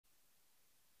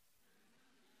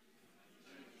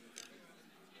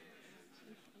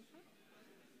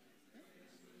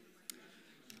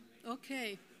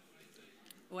Okay,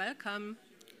 welcome.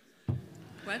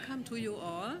 Welcome to you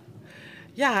all.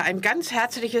 Ja, ein ganz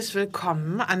herzliches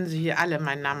Willkommen an Sie alle.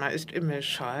 Mein Name ist Imme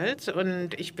Scholz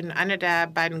und ich bin eine der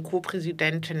beiden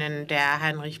Co-Präsidentinnen der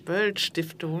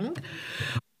Heinrich-Böll-Stiftung.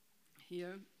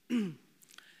 Here,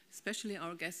 especially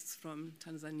our guests from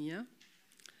Tanzania,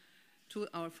 to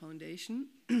our foundation.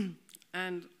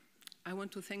 And I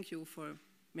want to thank you for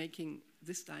making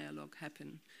this dialogue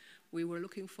happen. We were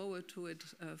looking forward to it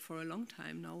for a long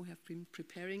time now. We have been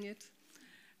preparing it.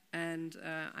 And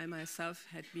I myself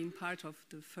had been part of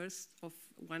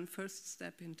one first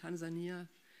step in Tanzania,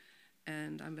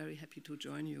 and I'm very happy to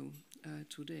join you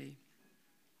today.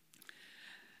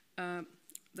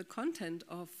 The content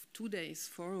of today's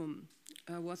forum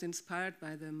was inspired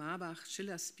by the Marbach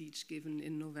Schiller speech given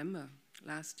in November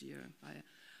last year by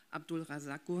Abdul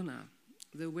Razak Gurnah,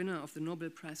 the winner of the Nobel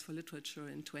Prize for Literature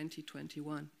in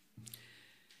 2021.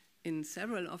 In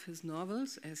several of his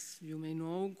novels, as you may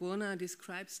know, Gurnah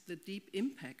describes the deep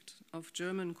impact of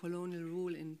German colonial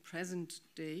rule in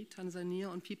present-day Tanzania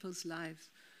on people's lives,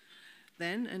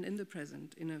 then and in the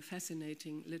present, in a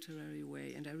fascinating literary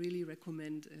way, and I really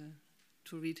recommend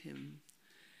to read him.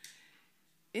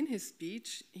 In his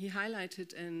speech, he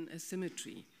highlighted an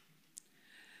asymmetry.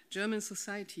 German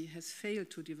society has failed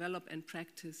to develop and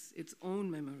practice its own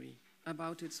memory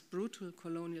about its brutal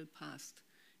colonial past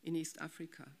in East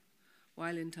Africa,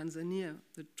 while in Tanzania,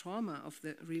 the trauma of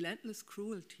the relentless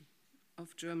cruelty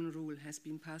of German rule has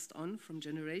been passed on from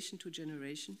generation to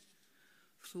generation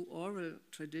through oral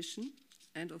tradition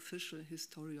and official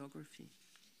historiography.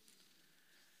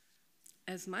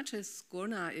 As much as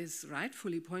Gurnah is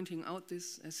rightfully pointing out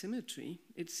this asymmetry,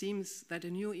 it seems that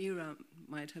a new era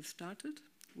might have started,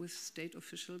 with state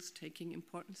officials taking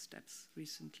important steps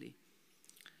recently.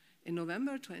 In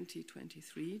November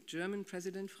 2023, German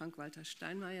President Frank-Walter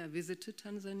Steinmeier visited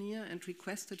Tanzania and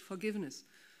requested forgiveness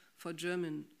for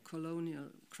German colonial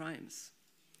crimes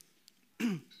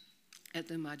at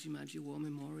the Maji-Maji War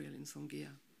Memorial in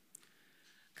Songea.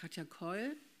 Katja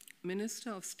Keul,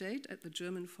 Minister of State at the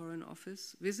German Foreign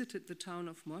Office, visited the town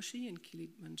of Moshi in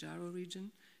Kilimanjaro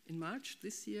region in March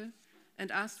this year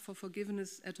and asked for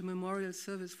forgiveness at a memorial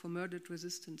service for murdered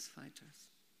resistance fighters.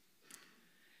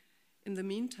 In the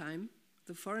meantime,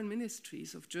 the foreign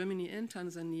ministries of Germany and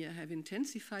Tanzania have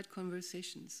intensified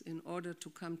conversations in order to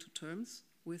come to terms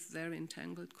with their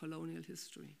entangled colonial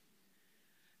history.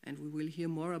 And we will hear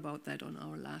more about that on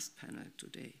our last panel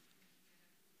today.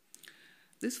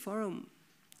 This forum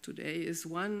today is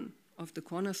one of the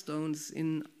cornerstones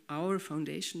in our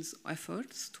foundation's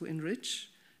efforts to enrich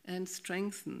and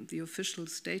strengthen the official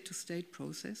state-to-state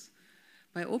process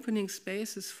by opening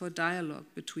spaces for dialogue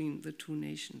between the two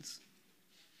nations.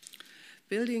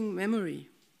 Building memory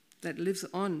that lives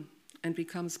on and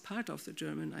becomes part of the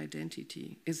German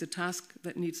identity is a task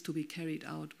that needs to be carried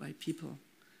out by people.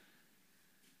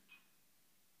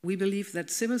 We believe that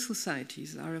civil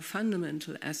societies are a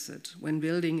fundamental asset when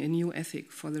building a new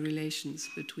ethic for the relations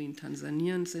between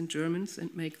Tanzanians and Germans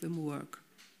and make them work.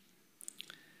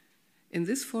 In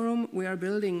this forum, we are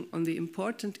building on the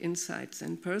important insights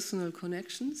and personal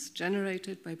connections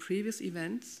generated by previous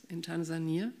events in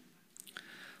Tanzania,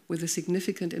 with the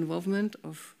significant involvement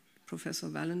of Professor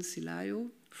Valence Silayo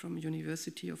from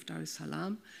University of Dar es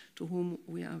Salaam, to whom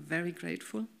we are very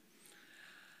grateful.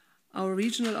 Our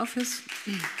regional office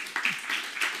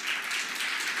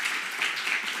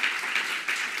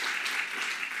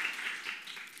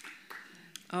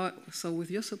so with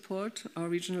your support, our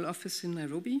regional office in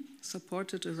Nairobi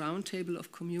supported a roundtable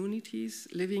of communities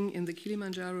living in the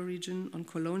Kilimanjaro region on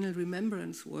colonial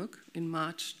remembrance work in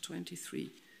March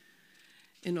 23.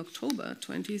 In October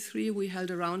 23, we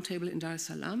held a roundtable in Dar es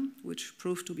Salaam, which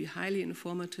proved to be highly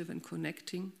informative and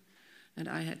connecting, and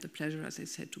I had the pleasure, as I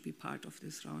said, to be part of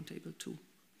this roundtable too.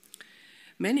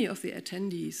 Many of the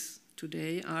attendees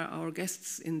today are our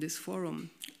guests in this forum,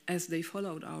 as they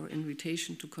followed our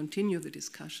invitation to continue the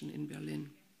discussion in Berlin.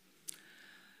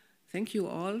 Thank you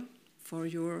all for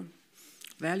your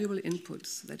valuable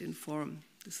inputs that inform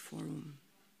this forum.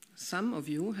 Some of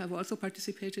you have also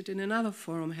participated in another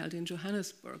forum held in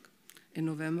Johannesburg in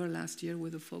November last year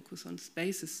with a focus on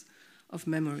spaces of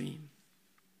memory.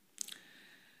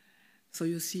 So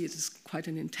you see it is quite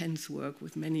an intense work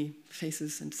with many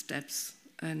faces and steps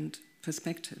and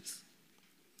perspectives.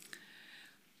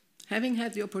 Having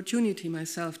had the opportunity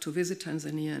myself to visit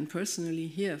Tanzania and personally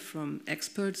hear from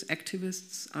experts,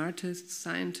 activists, artists,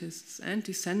 scientists, and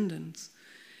descendants,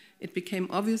 it became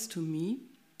obvious to me,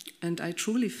 and I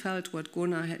truly felt what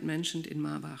Gurnah had mentioned in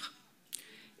Marbach.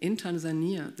 In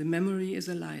Tanzania, the memory is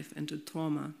alive and the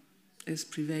trauma is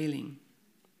prevailing.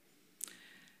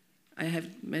 I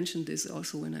have mentioned this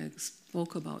also when I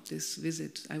spoke about this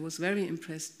visit. I was very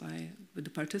impressed by the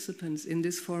participants in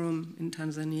this forum in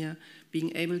Tanzania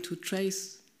being able to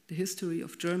trace the history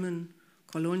of German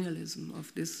colonialism,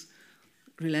 of this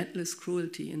relentless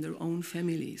cruelty in their own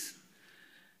families.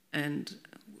 And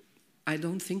I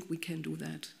don't think we can do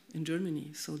that in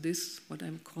Germany. So this, what I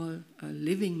call a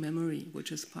living memory,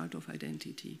 which is part of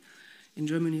identity. In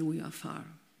Germany, we are far,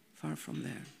 far from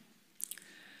there.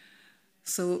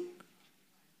 So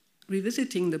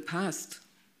revisiting the past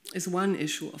is one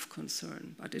issue of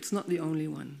concern, but it's not the only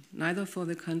one, neither for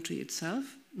the country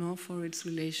itself nor for its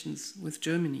relations with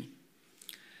Germany.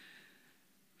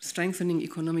 Strengthening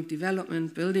economic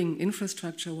development, building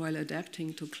infrastructure while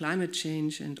adapting to climate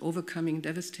change and overcoming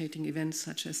devastating events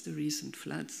such as the recent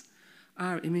floods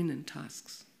are imminent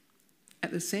tasks.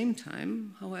 At the same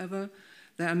time, however,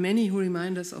 there are many who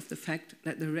remind us of the fact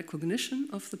that the recognition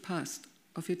of the past,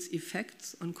 of its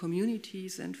effects on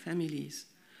communities and families,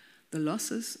 the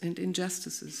losses and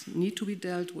injustices need to be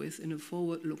dealt with in a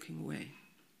forward-looking way.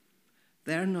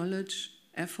 Their knowledge,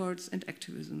 efforts, and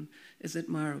activism is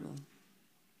admirable.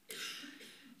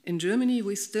 In Germany,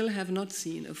 we still have not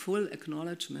seen a full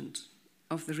acknowledgement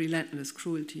of the relentless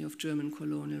cruelty of German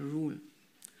colonial rule.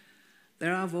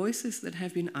 There are voices that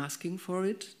have been asking for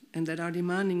it and that are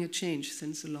demanding a change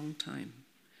since a long time.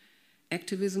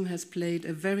 Activism has played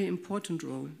a very important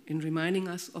role in reminding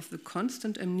us of the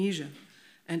constant amnesia,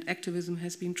 and activism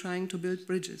has been trying to build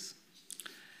bridges.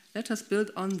 Let us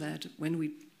build on that when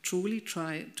we truly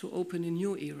try to open a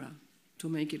new era, to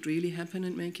make it really happen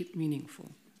and make it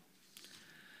meaningful.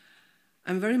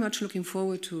 I'm very much looking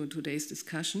forward to today's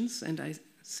discussions, and as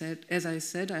I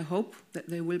said, I hope that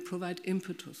they will provide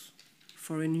impetus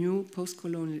for a new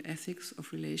post-colonial ethics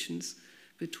of relations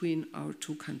between our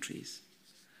two countries.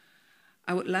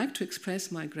 I would like to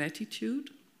express my gratitude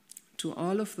to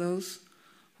all of those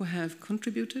who have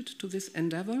contributed to this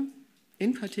endeavor.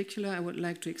 In particular, I would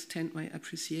like to extend my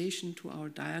appreciation to our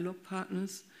dialogue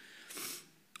partners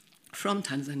from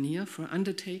Tanzania for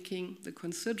undertaking the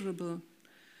considerable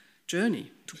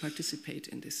journey to participate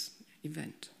in this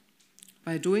event.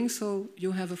 By doing so,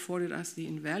 you have afforded us the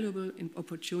invaluable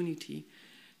opportunity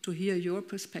to hear your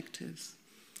perspectives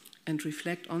and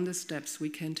reflect on the steps we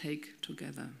can take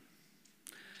together.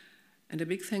 And a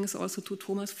big thanks also to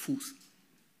Thomas Fuß,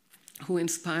 who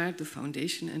inspired the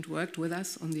foundation and worked with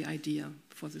us on the idea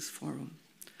for this forum.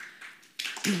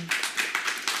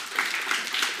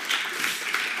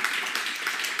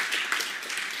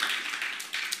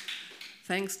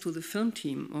 Thanks to the film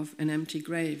team of An Empty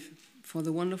Grave for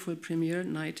the wonderful premiere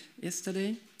night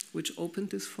yesterday, which opened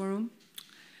this forum.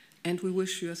 And we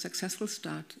wish you a successful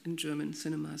start in German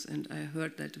cinemas. And I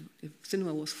heard that the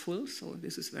cinema was full, so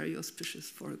this is very auspicious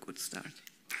for a good start.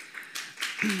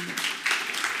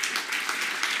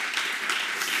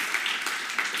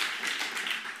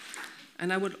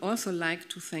 And I would also like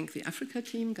to thank the Africa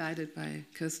team, guided by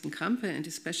Kirsten Krampe and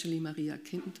especially Maria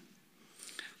Kind,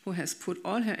 who has put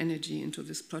all her energy into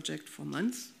this project for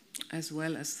months, as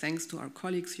well as thanks to our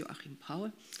colleagues Joachim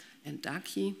Paul and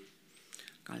Daki.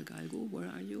 Galgalgo, where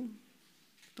are you?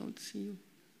 Don't see you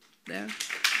there.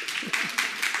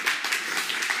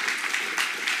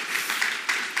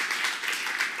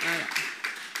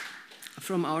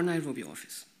 From our Nairobi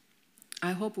office.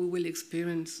 I hope we will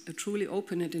experience a truly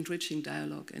open and enriching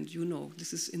dialogue, and you know,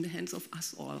 this is in the hands of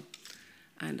us all,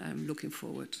 and I'm looking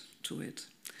forward to it.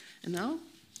 And now,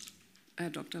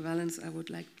 Dr. Valence, I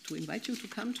would like to invite you to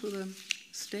come to the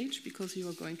stage because you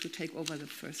are going to take over the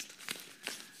first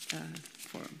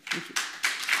forum. Thank you.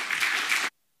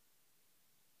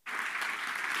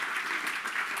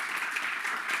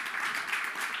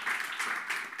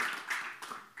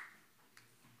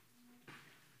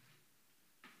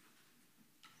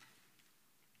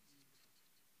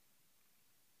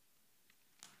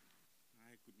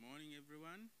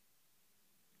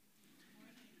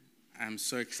 I'm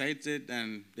so excited,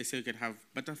 and they say you can have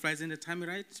butterflies in the tummy,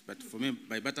 right? But for me,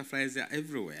 my butterflies are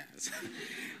everywhere.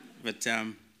 But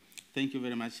thank you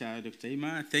very much, Dr.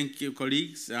 Ima. Thank you,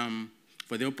 colleagues,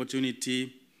 for the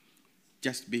opportunity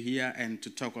just to be here and to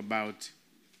talk about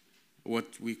what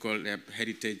we call a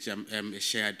heritage, a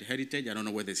shared heritage. I don't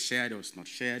know whether it's shared or it's not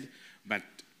shared, but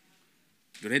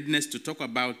the readiness to talk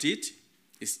about it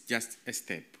is just a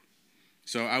step.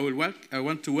 So I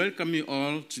want to welcome you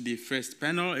all to the first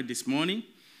panel this morning,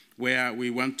 where we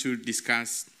want to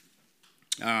discuss,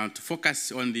 to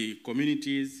focus on the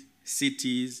communities,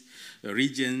 cities,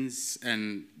 regions,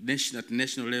 and at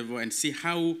national level, and see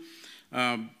how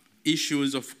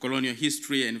issues of colonial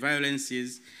history and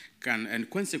violences and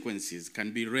consequences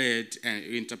can be read and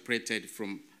interpreted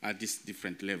from at these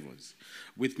different levels.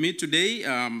 With me today,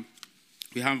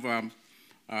 we have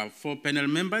 4 panel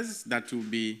members that will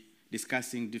be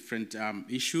discussing different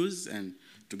issues, and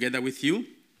together with you,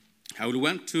 I would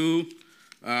want to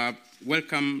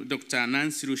welcome Dr.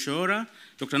 Nancy Rushohora.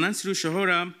 Dr. Nancy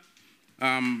Rushohora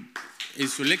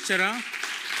is a lecturer.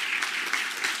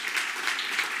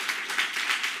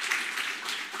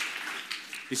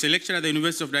 He's a lecturer at the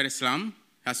University of Dar es Salaam,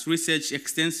 has researched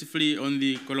extensively on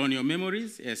the colonial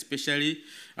memories, especially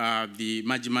the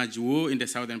Maji Maji War in the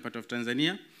southern part of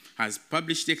Tanzania, has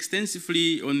published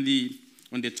extensively on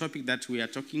the topic that we are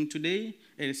talking today,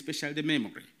 and especially the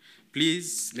memory.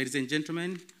 Please, ladies and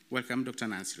gentlemen, welcome Dr.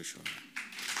 Nancy Rushohora.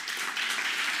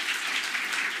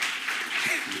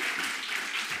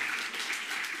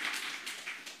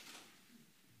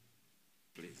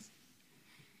 Please.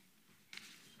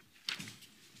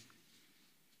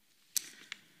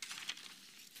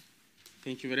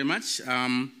 Thank you very much.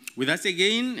 With us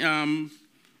again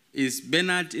is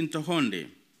Bernard Nthahondi.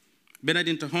 Bernard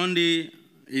Nthahondi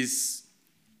is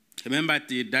a member at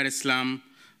the Dar es Salaam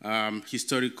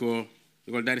Historical,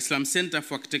 Dar es Salaam Center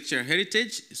for Architectural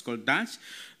Heritage. It's called DACH.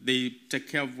 They take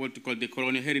care of what we call the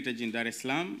colonial heritage in Dar es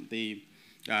Salaam. They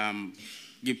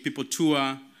give people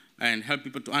tour and help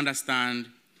people to understand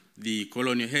the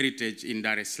colonial heritage in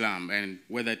Dar es Salaam and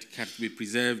whether it can be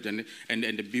preserved and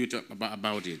the beauty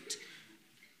about it.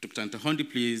 Dr. Nthahondi,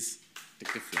 please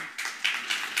take the floor.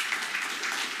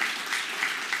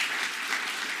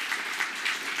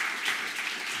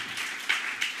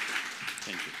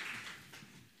 Thank you.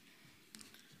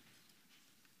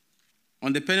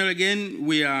 On the panel again,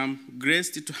 we are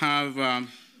graced to have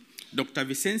Dr.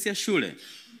 Vicensia Shule.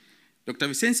 Dr.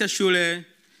 Vicensia Shule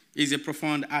is a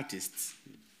profound artist.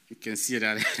 You can see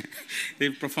that. A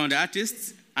profound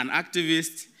artist, an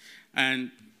activist, and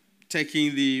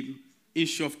taking the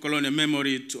issue of colonial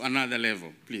memory to another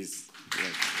level. Please.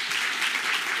 Yes.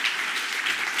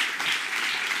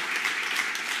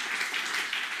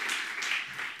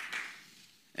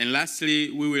 And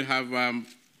lastly, we will have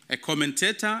a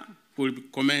commentator who will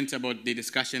comment about the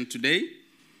discussion today.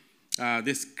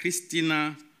 This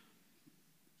Kristina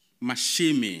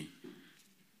Mashimi.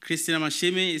 Kristina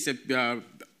Mashimi is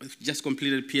just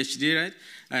completed a PhD, right?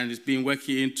 And has been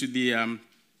working into the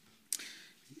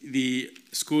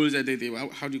schools,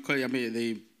 how do you call it? I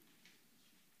mean,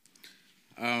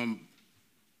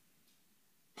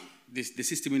 the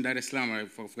system in Dar es Salaam, I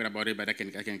forgot about it, but I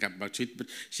can come back to it. But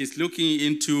she's looking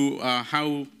into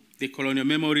how the colonial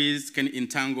memories can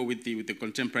entangle with the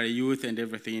contemporary youth and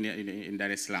everything in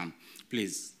Dar es Salaam.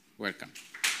 Please, welcome.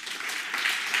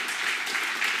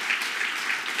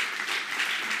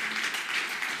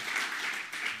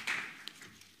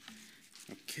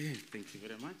 Okay, thank you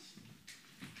very much.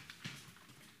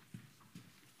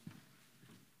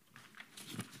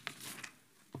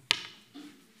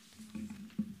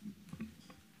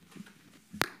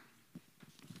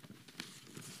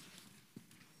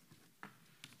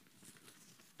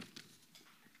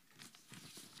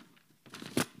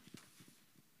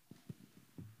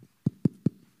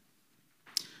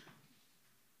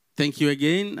 Thank you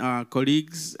again,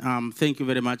 colleagues. Thank you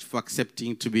very much for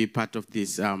accepting to be part of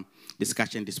this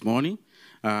discussion this morning.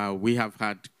 We have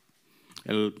had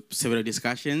several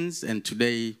discussions, and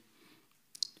today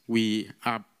we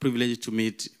are privileged to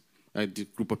meet a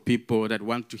group of people that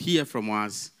want to hear from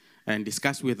us and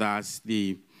discuss with us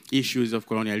the issues of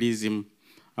colonialism,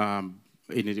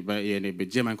 in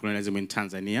German colonialism in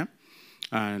Tanzania,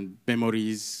 and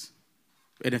memories,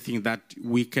 anything that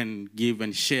we can give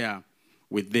and share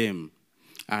with them.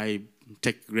 I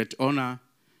take great honor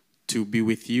to be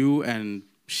with you and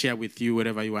share with you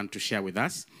whatever you want to share with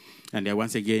us. And I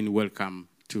once again welcome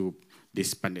to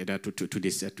this panel, to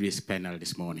this panel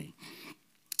this morning.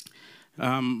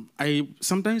 I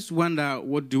sometimes wonder,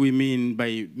 what do we mean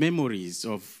by memories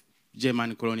of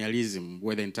German colonialism,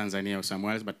 whether in Tanzania or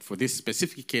somewhere else? But for this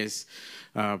specific case,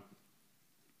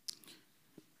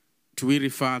 do we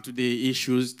refer to the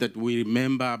issues that we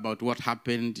remember about what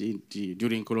happened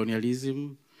during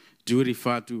colonialism? Do we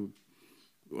refer to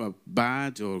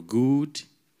bad or good?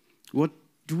 What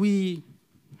do we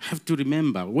have to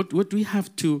remember? What do we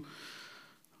have to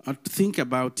think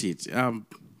about it? I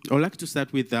would like to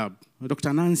start with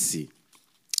Dr. Nancy.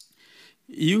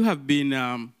 You have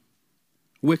been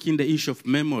working the issue of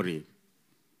memory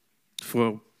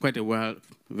for quite a while,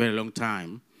 very long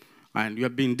time. And you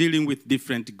have been dealing with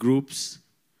different groups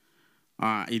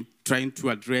in trying to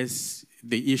address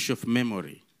the issue of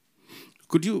memory.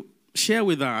 Could you share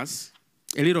with us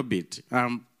a little bit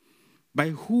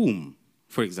by whom,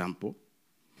 for example,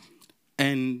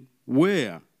 and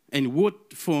where and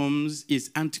what forms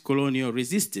is anti-colonial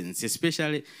resistance,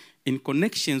 especially in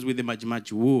connections with the Maji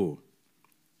Maji War,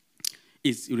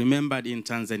 is remembered in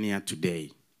Tanzania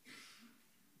today?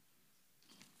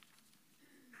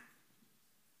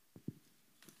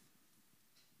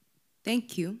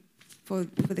 Thank you for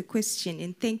the question,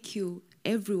 and thank you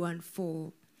everyone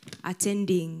for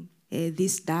attending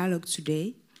this dialogue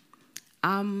today.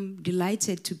 I'm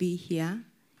delighted to be here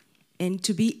and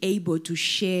to be able to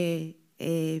share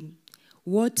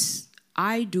what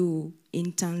I do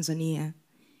in Tanzania.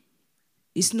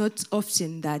 It's not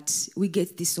often that we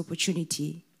get this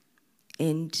opportunity,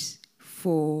 and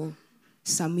for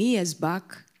some years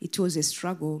back, it was a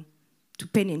struggle to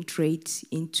penetrate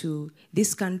into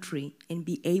this country and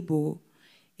be able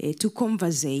to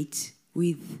conversate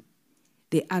with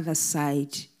the other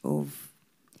side of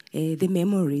the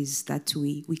memories that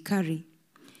we carry.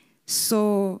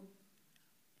 So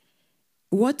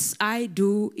what I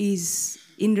do is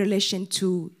in relation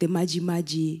to the Maji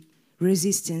Maji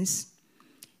resistance,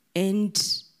 and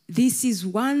this is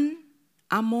one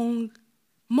among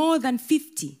more than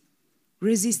 50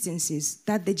 resistances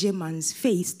that the Germans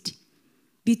faced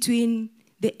between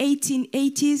the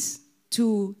 1880s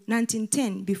to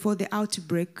 1910, before the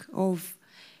outbreak of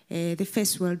the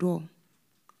First World War.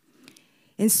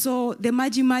 And so the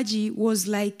Maji Maji was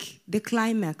like the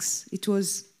climax. It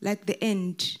was like the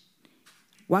end,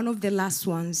 one of the last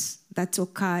ones that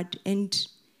occurred, and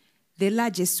the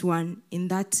largest one in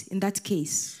that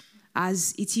case,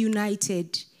 as it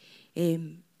united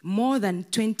more than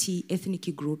 20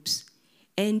 ethnic groups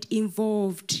and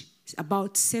involved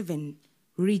about 7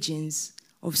 regions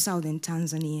of southern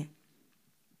Tanzania.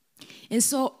 And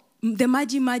so the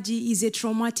Maji Maji is a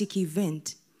traumatic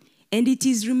event, and it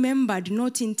is remembered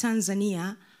not in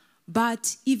Tanzania,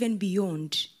 but even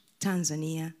beyond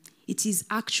Tanzania. It is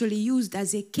actually used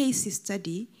as a case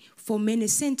study for many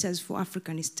centers for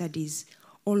African studies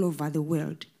all over the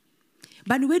world.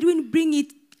 But when we bring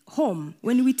it home,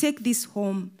 when we take this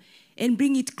home and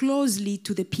bring it closely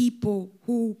to the people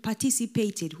who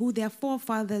participated, who their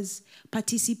forefathers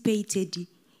participated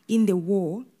in the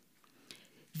war,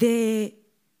 the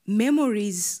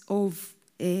memories of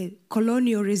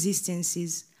colonial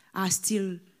resistances are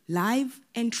still live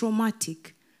and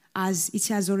traumatic, as it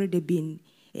has already been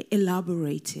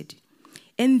elaborated.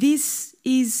 And this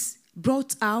is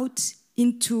brought out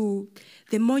into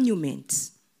the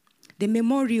monuments, the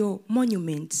memorial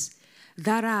monuments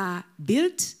that are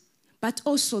built, but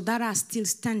also that are still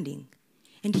standing.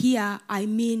 And here I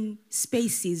mean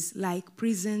spaces like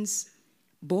prisons,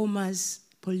 bombers,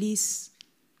 police.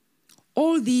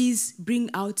 All these bring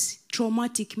out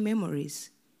traumatic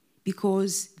memories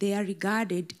because they are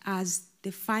regarded as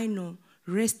the final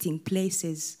resting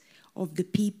places of the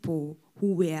people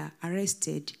who were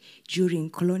arrested during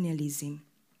colonialism.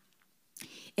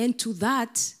 And to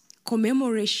that,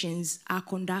 commemorations are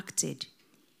conducted.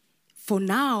 For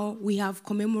now, we have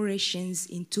commemorations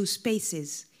in 2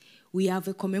 spaces. We have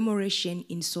a commemoration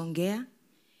in Songea,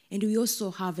 and we also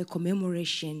have a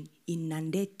commemoration in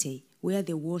Nandete, where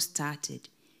the war started,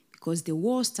 because the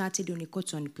war started on a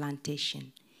cotton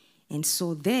plantation. And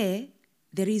so there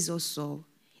is also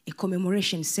a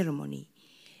commemoration ceremony.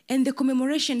 And the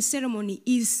commemoration ceremony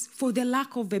is, for the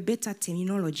lack of a better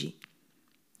terminology,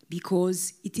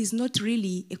 because it is not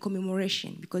really a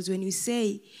commemoration. Because when you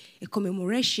say a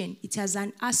commemoration, it has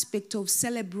an aspect of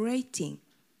celebrating.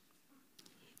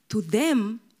 To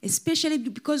them, especially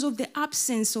because of the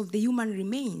absence of the human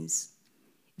remains,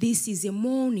 this is a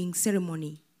mourning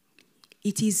ceremony.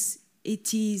 It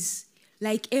is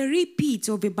like a repeat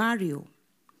of a burial,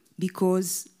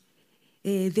 because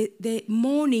the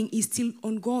mourning is still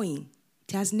ongoing.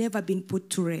 It has never been put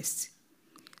to rest.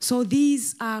 So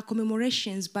these are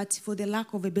commemorations, but for the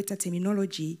lack of a better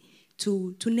terminology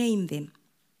to name them.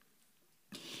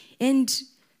 And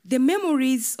the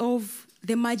memories of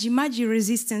the Maji Maji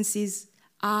resistances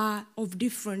are of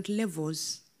different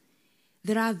levels.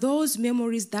 There are those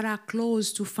memories that are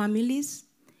close to families.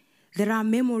 There are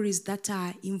memories that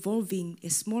are involving a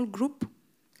small group,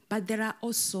 but there are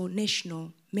also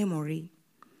national memory.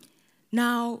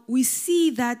 Now, we see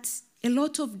that a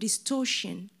lot of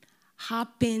distortion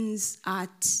happens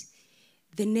at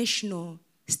the national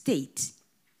state,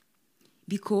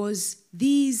 because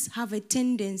these have a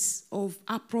tendency of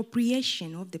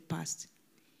appropriation of the past,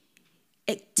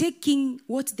 taking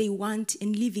what they want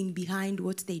and leaving behind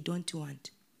what they don't want.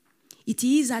 It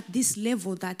is at this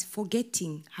level that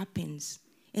forgetting happens,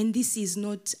 and this is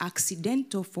not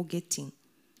accidental forgetting,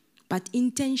 but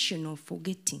intentional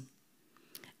forgetting.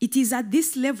 It is at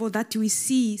this level that we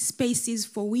see spaces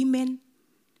for women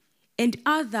and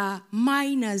other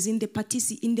minors in the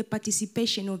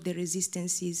participation of the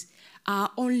resistances are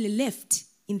only left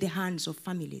in the hands of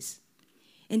families.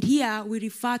 And here we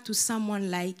refer to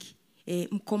someone like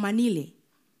Mkomanile,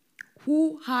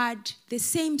 who had the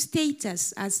same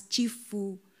status as Chief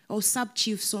or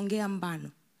Sub-Chief Songea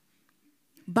Mbano.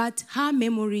 But her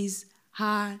memories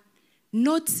are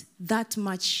not that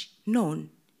much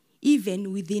known,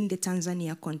 even within the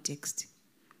Tanzania context.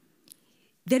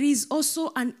 There is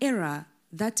also an error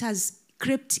that has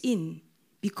crept in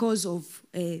because of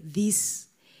this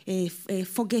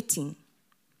forgetting.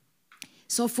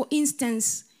 So, for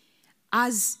instance,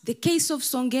 as the case of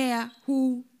Songea,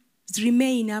 whose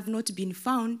remains have not been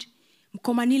found,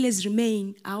 Mkomanile's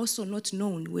remains are also not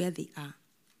known where they are.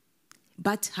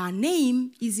 But her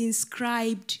name is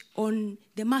inscribed on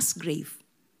the mass grave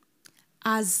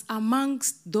as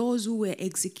amongst those who were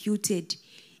executed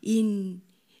in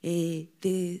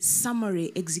the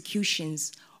summary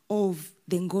executions of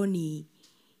the Ngoni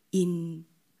in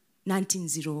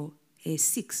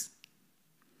 1906.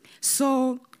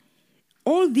 So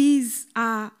all these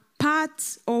are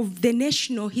parts of the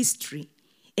national history,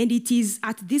 and it is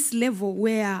at this level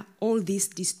where all this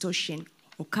distortion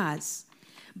occurs.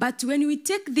 But when we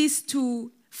take this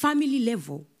to family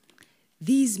level,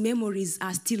 these memories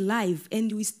are still live,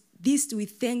 and we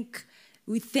thank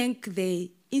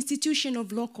the institution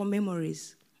of local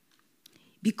memories,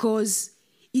 because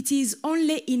it is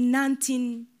only in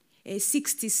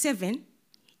 1967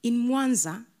 in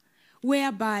Mwanza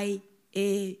whereby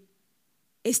a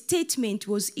statement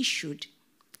was issued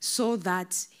so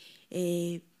that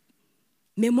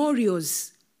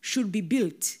memorials should be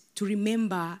built to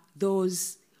remember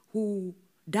those who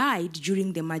died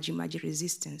during the Maji-Maji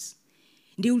resistance.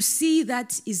 And you will see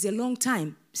that is a long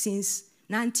time, since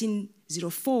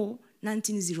 1904,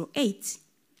 1908.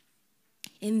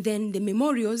 And then the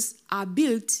memorials are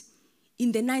built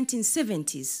in the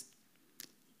 1970s.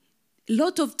 A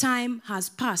lot of time has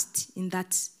passed in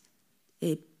that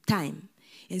time.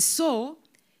 And so,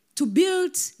 to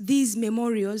build these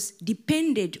memorials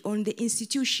depended on the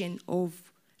institution of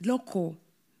local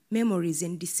memories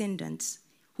and descendants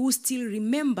who still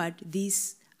remembered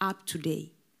this up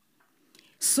today.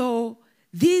 So,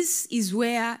 this is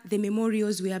where the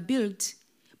memorials were built,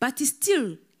 but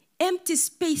still, empty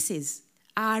spaces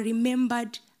are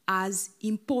remembered as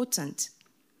important.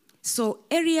 So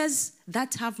areas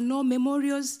that have no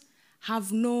memorials,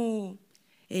 have no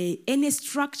any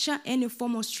structure, any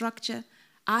formal structure,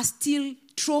 are still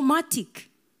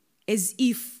traumatic, as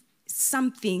if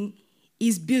something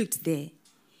is built there.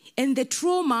 And the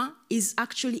trauma is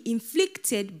actually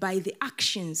inflicted by the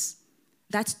actions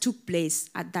that took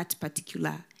place at that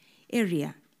particular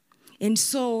area. And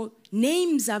so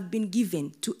names have been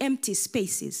given to empty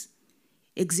spaces,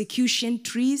 execution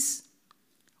trees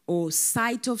or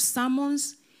site of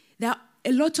summons. There are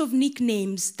a lot of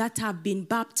nicknames that have been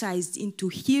baptized into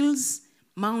hills,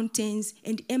 mountains,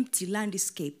 and empty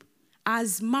landscape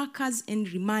as markers and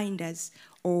reminders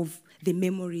of the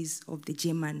memories of the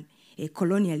German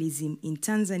colonialism in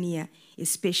Tanzania,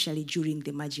 especially during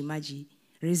the Maji-Maji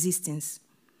resistance.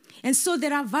 And so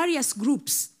there are various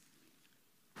groups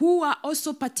who are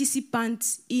also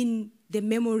participants in the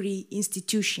memory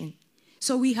institution.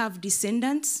 So we have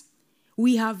descendants,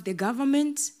 we have the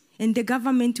government, and the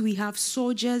government we have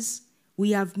soldiers,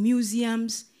 we have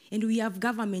museums, and we have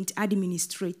government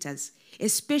administrators,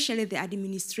 especially the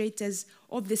administrators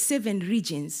of the 7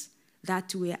 regions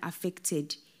that were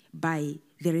affected by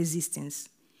the resistance.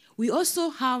 We also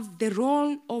have the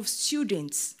role of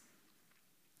students,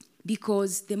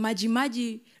 because the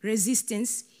Maji-Maji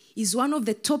resistance is one of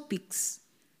the topics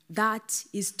that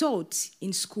is taught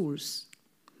in schools.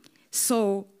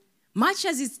 So much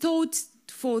as it's taught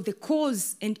for the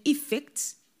cause and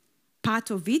effect part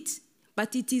of it,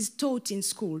 but it is taught in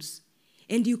schools.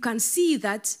 And you can see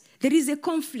that there is a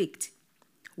conflict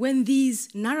when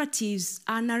these narratives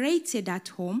are narrated at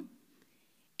home,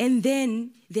 and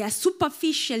then they are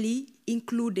superficially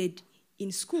included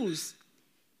in schools.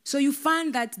 So you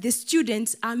find that the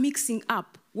students are mixing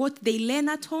up what they learn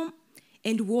at home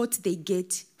and what they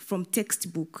get from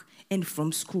textbook and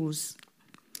from schools.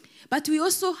 But we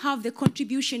also have the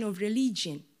contribution of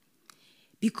religion,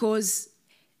 because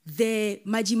the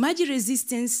Maji-Maji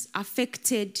resistance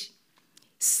affected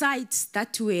sites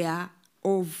that were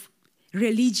of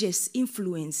religious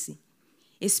influence,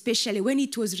 especially when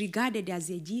it was regarded as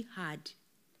a jihad.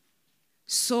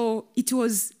 So it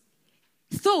was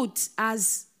thought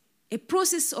as a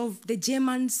process of the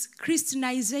Germans'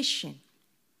 Christianization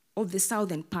of the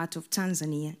southern part of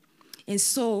Tanzania. And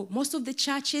so most of the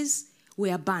churches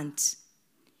were burnt.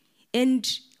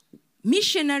 And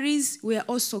missionaries were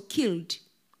also killed.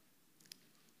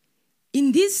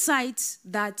 In these sites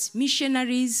that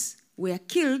missionaries were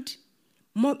killed,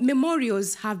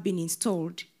 memorials have been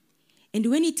installed. And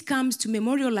when it comes to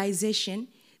memorialization,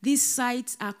 these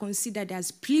sites are considered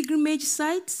as pilgrimage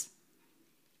sites,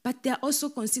 but they're also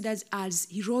considered as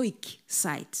heroic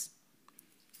sites.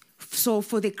 So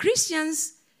for the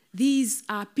Christians, these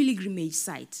are pilgrimage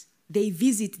sites. They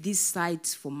visit these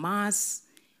sites for Mass,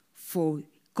 for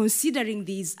considering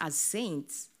these as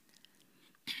saints.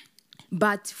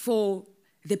 But for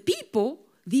the people,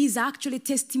 these are actually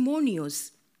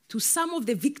testimonials to some of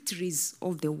the victories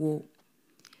of the war.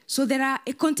 So there are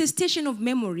a contestation of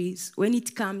memories when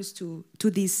it comes to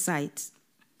these sites.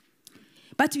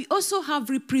 But we also have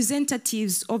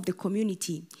representatives of the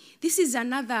community. This is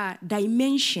another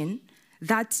dimension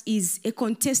that is a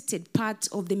contested part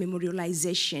of the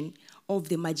memorialization of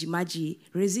the Maji-Maji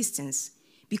resistance.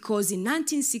 Because in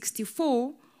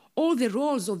 1964, all the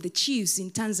roles of the chiefs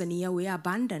in Tanzania were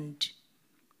abandoned.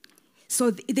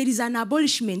 So there is an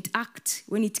abolishment act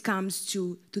when it comes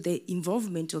to the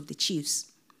involvement of the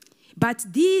chiefs. But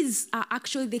these are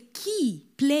actually the key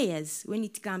players when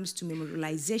it comes to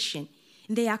memorialization.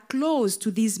 And they are close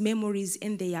to these memories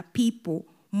and they are people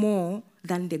more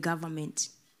than the government.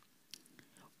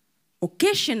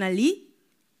 Occasionally,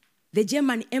 the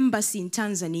German embassy in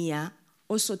Tanzania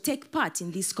also take part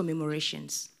in these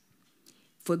commemorations.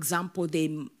 For example,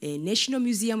 the National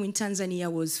Museum in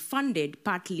Tanzania was funded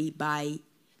partly by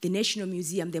the National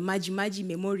Museum. The Maji-Maji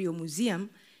Memorial Museum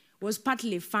was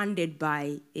partly funded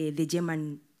by the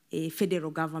German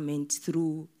federal government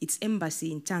through its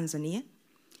embassy in Tanzania.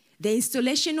 The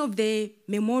installation of the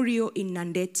memorial in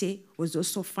Nandete was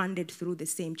also funded through the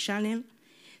same channel.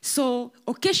 So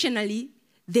occasionally,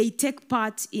 they take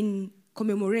part in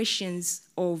commemorations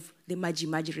of the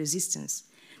Maji-Maji resistance.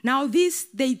 Now this,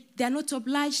 they are not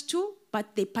obliged to,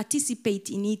 but they participate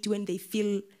in it when they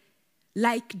feel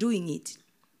like doing it.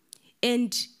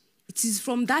 And it is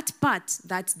from that part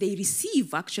that they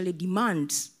receive actually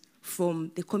demands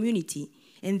from the community.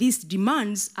 And these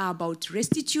demands are about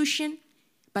restitution,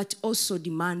 but also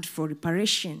demand for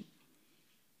reparation.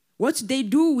 What they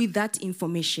do with that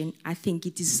information, I think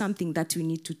it is something that we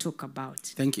need to talk about.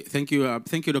 Thank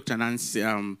you, Dr. Nancy,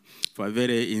 for a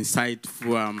very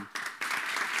insightful.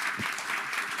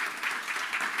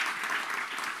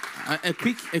 A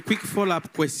quick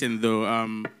follow-up question, though.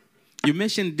 You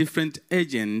mentioned different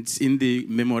agents in the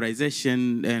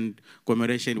memorization and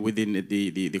commemoration within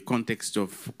the context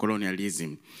of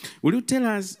colonialism. Will you tell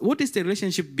us what is the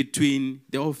relationship between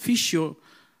the official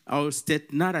or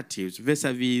state narratives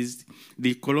vis-a-vis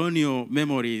the colonial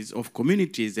memories of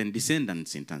communities and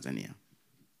descendants in Tanzania?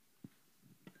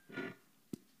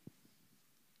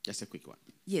 Just a quick one.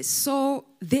 Yes, so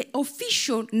the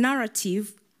official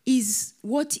narrative is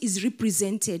what is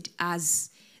represented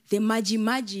as the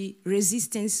Maji-Maji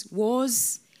resistance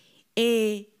was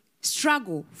a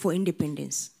struggle for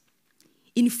independence.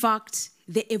 In fact,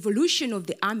 the evolution of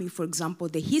the army, for example,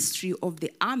 the history of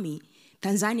the army,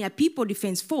 Tanzania People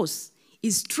Defense Force,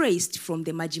 is traced from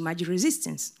the Maji-Maji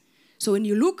resistance. So when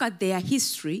you look at their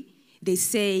history, they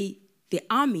say the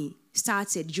army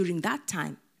started during that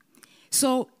time.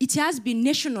 So it has been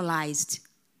nationalized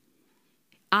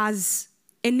as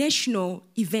a national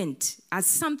event, as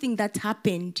something that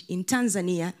happened in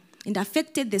Tanzania and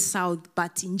affected the South,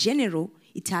 but in general,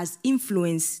 it has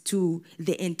influence to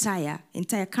the entire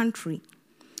country.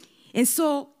 And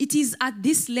so it is at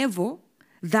this level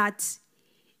that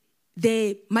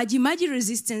the Maji-Maji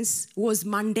resistance was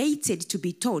mandated to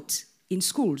be taught in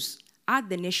schools at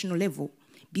the national level,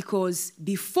 because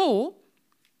before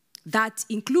that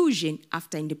inclusion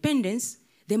after independence,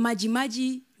 the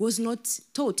Maji-Maji was not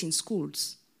taught in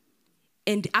schools.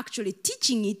 And actually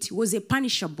teaching it was a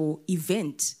punishable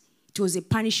event. It was a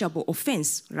punishable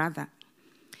offense, rather.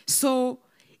 So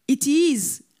it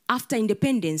is after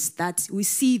independence that we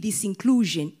see this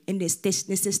inclusion and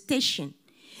necessitation.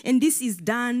 And this is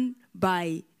done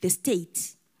by the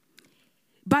state.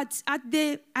 But at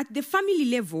the family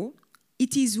level,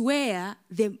 it is where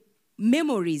the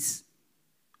memories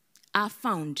are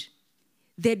found.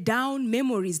 The down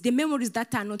memories, the memories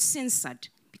that are not censored,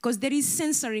 because there is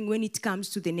censoring when it comes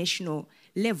to the national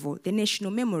level, the national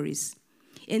memories.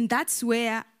 And that's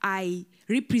where I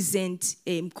represent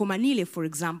Komanile, for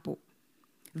example,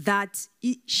 that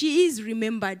she is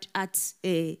remembered at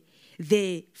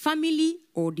the family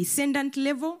or descendant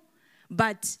level,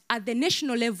 but at the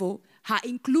national level, her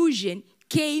inclusion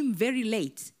came very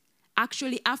late,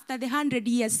 actually after the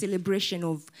 100-year celebration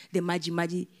of the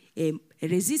Maji-Maji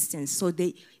resistance. So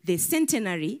the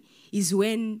centenary is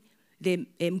when the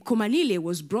Nkomanile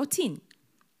was brought in.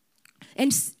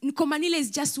 And Nkomanile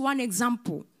is just one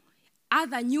example.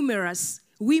 Other numerous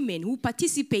women who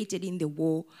participated in the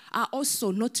war are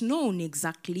also not known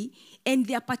exactly, and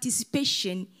their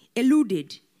participation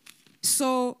eluded.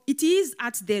 So it is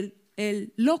at the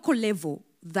local level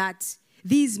that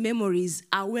these memories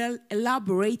are well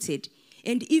elaborated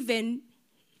and even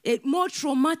more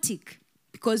traumatic,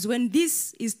 because when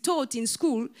this is taught in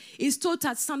school, it's taught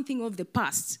as something of the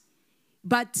past.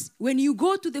 But when you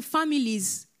go to the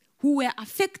families who were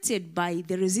affected by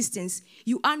the resistance,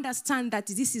 you understand that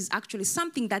this is actually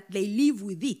something that they live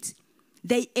with it.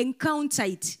 They encounter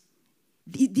it.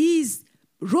 These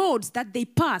roads that they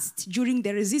passed during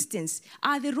the resistance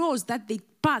are the roads that they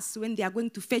pass when they are going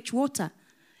to fetch water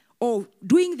or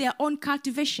doing their own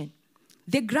cultivation.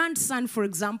 The grandson, for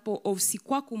example, of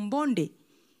Sikwaku Mbonde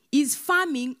is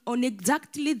farming on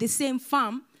exactly the same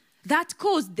farm that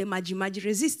caused the Maji-Maji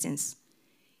resistance.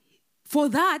 For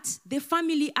that, the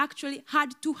family actually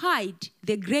had to hide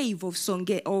the grave of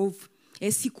Sikwaku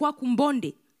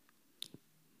Mbonde,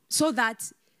 so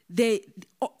that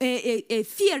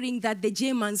fearing that the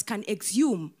Germans can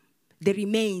exhume the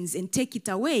remains and take it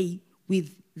away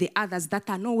with the others that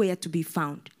are nowhere to be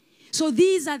found. So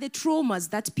these are the traumas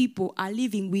that people are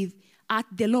living with at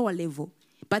the lower level.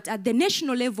 But at the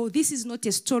national level, this is not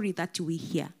a story that we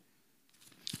hear.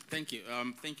 Thank you.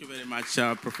 Thank you very much,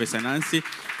 Professor Nancy.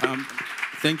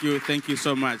 Thank you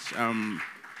so much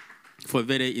for a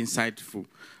very insightful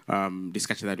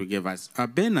discussion that you gave us.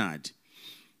 Bernard,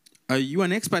 you are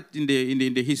an expert in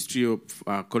the history of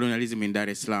colonialism in Dar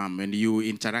es Salaam, and you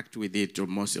interact with it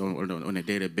almost on a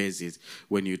daily basis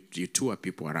when you tour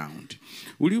people around.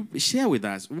 Will you share with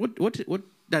us what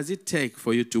does it take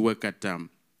for you to work at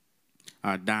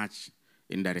Dutch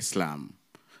in Dar es Salaam?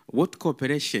 What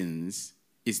cooperations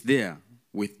is there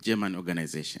with German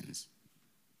organizations?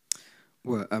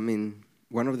 Well, I mean,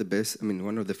 one of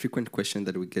the frequent questions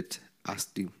that we get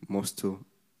asked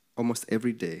almost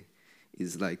every day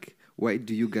is like, why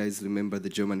do you guys remember the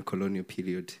German colonial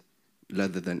period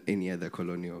rather than any other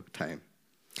colonial time?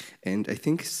 And I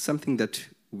think something that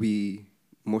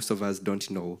most of us don't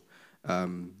know,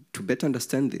 to better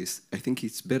understand this, I think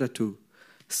it's better to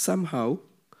somehow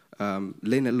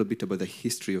learn a little bit about the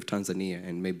history of Tanzania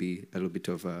and maybe a little bit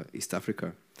of East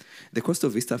Africa. The coast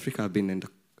of East Africa have been in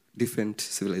different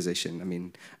civilization. I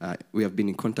mean, we have been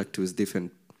in contact with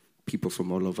different people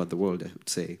from all over the world, I would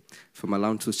say. From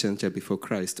around 2nd century before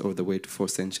Christ all the way to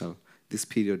 4th century. This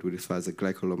period we refer as a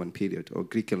Greco-Roman period or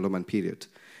Greek and Roman period.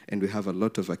 And we have a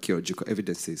lot of archaeological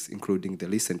evidences, including the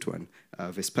recent one,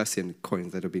 Vespasian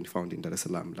coins that have been found in Dar es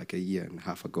Salaam like a year and a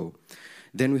half ago.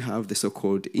 Then we have the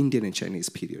so-called Indian and Chinese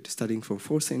period, starting from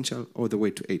 4th century all the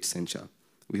way to 8th century.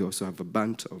 We also have a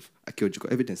bunch of archaeological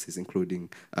evidences, including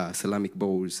ceramic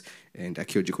bowls and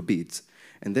archaeological beads.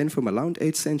 And then from around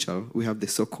 8th century, we have the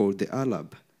so-called the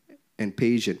Arab and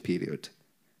Persian period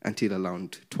until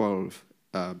around 12th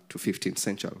to 15th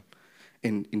century.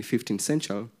 And in 15th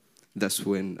century, that's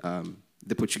when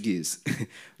the Portuguese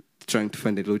trying to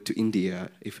find a route to India.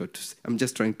 I'm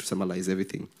just trying to summarize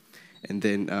everything. And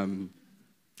then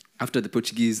after the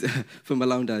Portuguese, from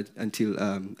around until,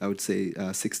 I would say,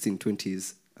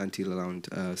 1620s until around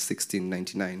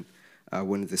 1699,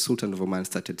 when the Sultan of Oman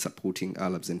started supporting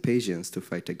Arabs and Persians to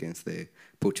fight against the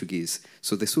Portuguese.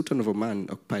 So the Sultan of Oman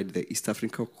occupied the East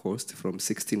African coast from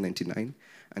 1699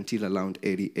 until around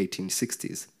early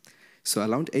 1860s. So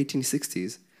around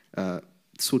 1860s,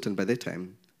 Sultan by that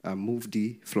time moved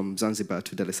from Zanzibar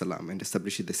to Dar es Salaam and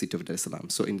established the city of Dar es Salaam.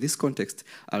 So in this context,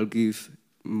 I'll give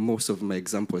most of my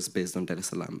examples based on Dar es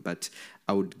Salaam, but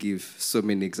I would give so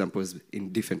many examples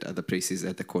in different other places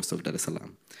at the coast of Dar es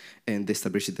Salaam. And they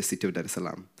established the city of Dar es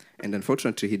Salaam. And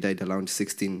unfortunately, he died around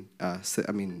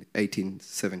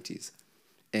 1870s.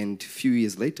 And a few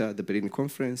years later, the Berlin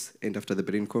Conference, and after the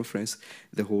Berlin Conference,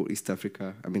 the whole East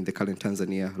Africa, the current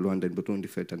Tanzania, Rwanda, and Burundi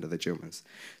fell under the Germans.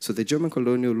 So the German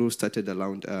colonial rule started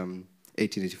around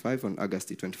 1885 on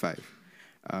August 25.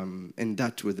 And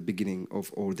that was the beginning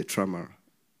of all the trauma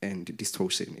and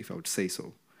distortion, if I would say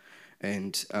so.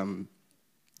 And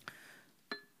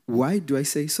why do I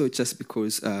say so? Just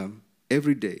because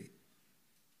every day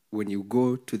when you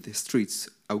go to the streets,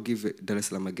 I'll give Dar es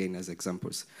Salaam again as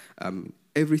examples.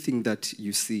 Everything that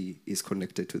you see is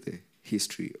connected to the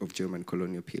history of German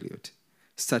colonial period,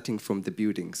 starting from the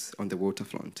buildings on the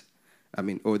waterfront,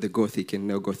 all the Gothic and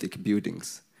neo-Gothic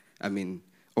buildings,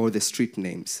 all the street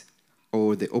names,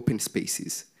 all the open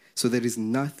spaces. So there is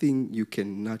nothing you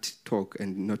cannot talk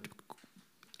and not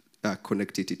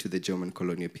connect it to the German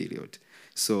colonial period.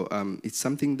 So it's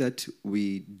something that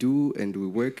we do and we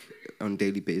work on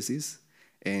daily basis.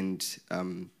 And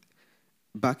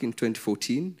back in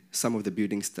 2014, some of the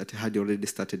buildings that had already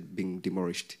started being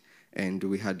demolished, and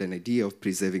we had an idea of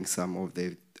preserving some of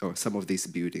these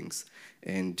buildings.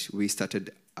 And we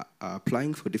started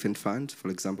applying for different funds. For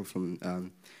example,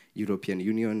 from European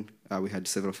Union, we had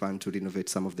several funds to renovate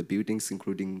some of the buildings,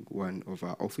 including one of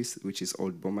our office, which is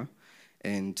Old Boma.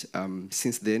 And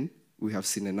since then, we have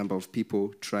seen a number of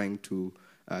people trying to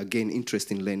gain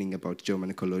interest in learning about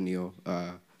German colonial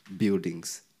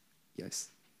buildings. Yes.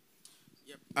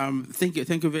 Yep.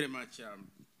 Thank you very much,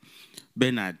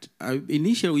 Bernard.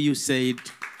 Initially, you said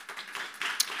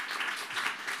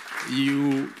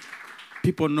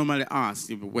people normally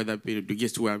ask whether the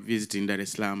guests who are visiting Dar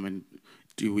es Salaam and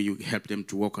do you help them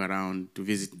to walk around to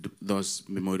visit those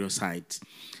memorial sites,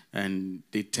 and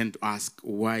they tend to ask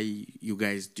why you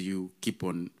guys do you keep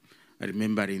on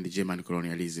remembering the German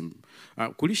colonialism.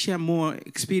 Could you share more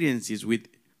experiences with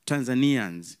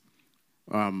Tanzanians?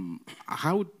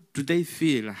 How do they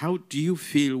feel? How do you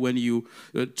feel when you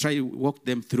try to walk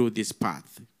them through this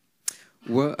path?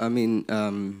 Well, I mean,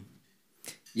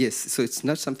 yes, so it's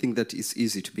not something that is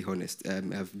easy, to be honest.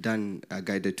 I've done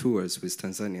guided tours with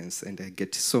Tanzanians, and I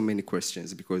get so many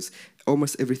questions because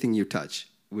almost everything you touch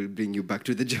will bring you back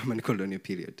to the German colonial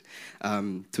period.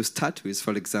 To start with,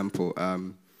 for example,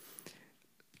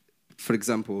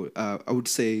 I would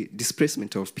say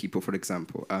displacement of people, for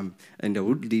example, and I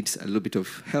would need a little bit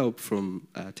of help from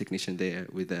a technician there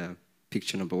with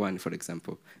picture number 1, for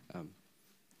example.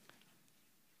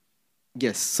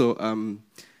 Yes, so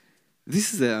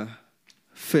this is the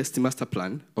first master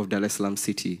plan of Dar es Salaam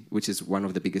city, which is one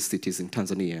of the biggest cities in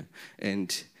Tanzania.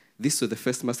 And this was the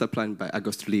first master plan by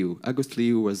August Liu. August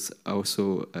Liu was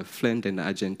also a friend and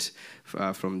agent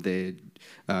from the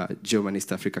German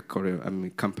East Africa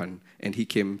company, and he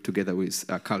came together with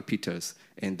Karl Peters,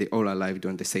 and they all arrived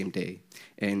on the same day.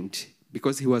 And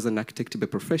because he was an architect by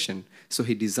profession, so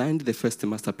he designed the first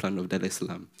master plan of Dar es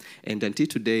Salaam. And until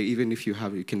today, even if you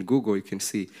can Google, you can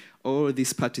see all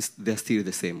these parts, they're still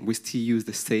the same. We still use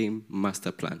the same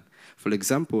master plan. For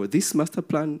example, this master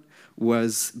plan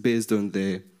was based on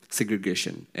the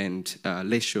segregation and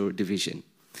racial division.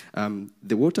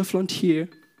 The waterfront here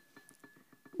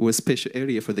was special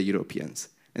area for the Europeans.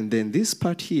 And then this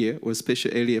part here was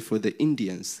special area for the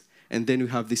Indians. And then we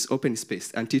have this open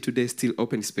space. Until today, still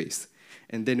open space.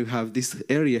 And then we have this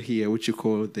area here, which you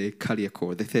call the carrier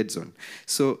core, the third zone.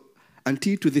 So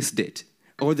until to this date,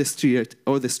 all the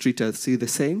streets are still the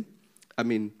same. I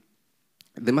mean,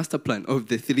 the master plan of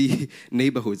the 3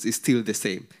 neighborhoods is still the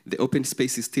same. The open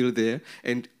space is still there.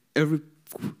 And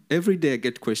every day I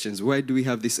get questions, why do we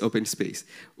have this open space?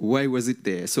 Why was it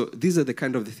there? So these are the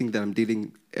kind of the thing that I'm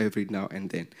dealing every now and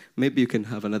then. Maybe you can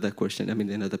have another question,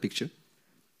 another picture.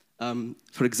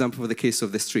 For example, for the case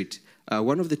of the street,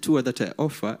 one of the tours that I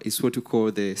offer is what we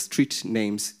call the street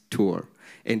names tour.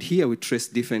 And here we trace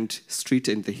different street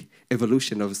and the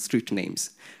evolution of street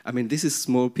names. I mean, this is a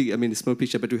small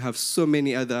picture, but we have so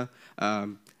many other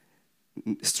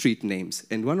street names.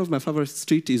 And one of my favorite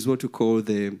street is what we call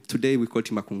today we call it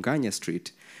Makunganya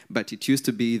Street, but it used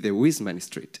to be the Wiseman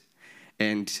Street.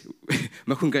 And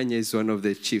Makunganya is one of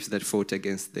the chiefs that fought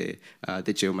against the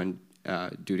German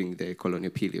during the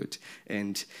colonial period.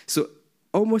 And so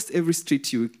almost every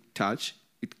street you touch,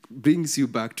 it brings you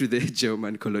back to the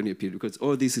German colonial period because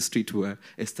all these streets were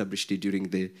established during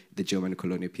the German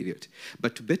colonial period.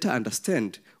 But to better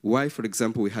understand why, for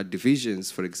example, we had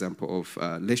divisions, for example, of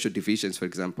racial divisions, for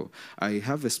example, I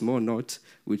have a small note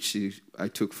which I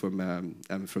took from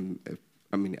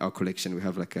our collection. We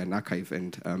have like an archive,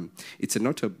 and it's a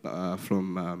note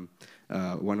from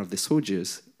one of the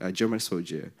soldiers, a German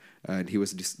soldier, and he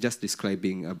was just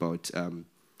describing about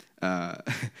a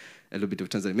little bit of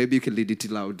Tanzania. Maybe you can read it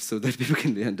loud so that people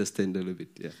can understand a little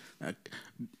bit. Yeah.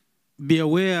 Be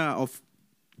aware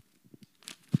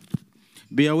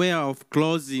of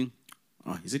closing.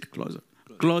 Oh, is it closer?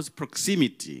 Close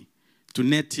proximity to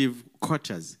native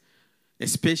quarters,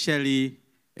 especially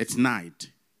at night.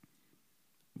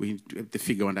 We have the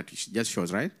figure one that just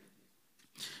shows, right?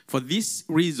 For this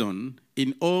reason,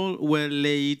 in all well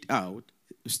laid out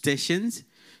stations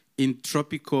in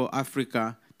tropical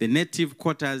Africa, the native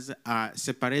quarters are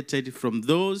separated from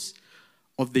those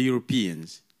of the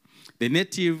Europeans. The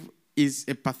native is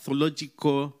a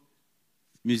pathological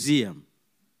museum.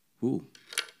 Ooh.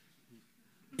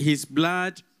 His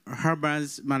blood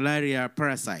harbors malaria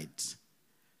parasites.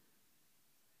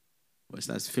 What's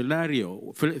that?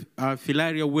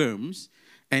 Filaria worms,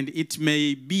 and it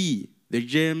may be the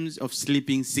germs of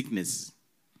sleeping sickness.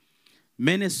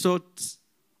 Many sorts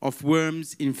of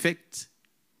worms infect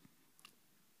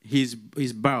his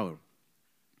bowel.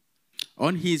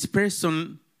 On his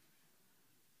person,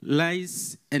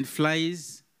 lice and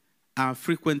flies are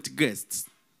frequent guests.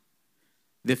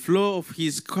 The floor of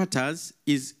his quarters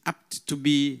is apt to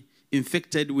be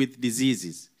infected with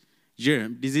disease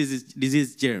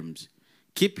germs.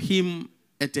 Keep him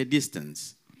at a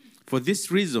distance. For this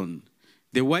reason,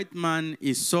 the white man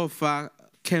is so far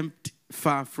camped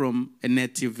far from a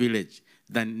native village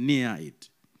than near it.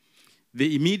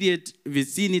 The immediate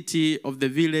vicinity of the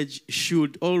village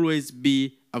should always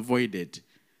be avoided.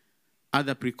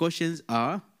 Other precautions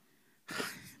are...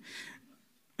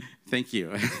 Thank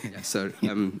you. Yeah, sorry,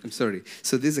 I'm sorry.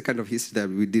 So this is a kind of history that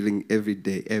we're dealing every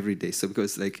day. So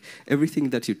because like everything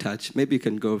that you touch, maybe you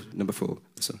can go number 4.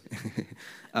 Sorry.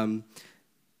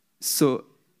 So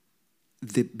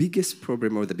the biggest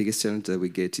problem or the biggest challenge that we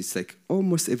get is like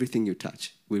almost everything you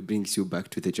touch will bring you back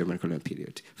to the German colonial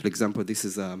period. For example, this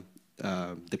is the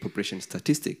population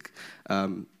statistic.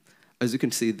 As you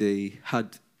can see, they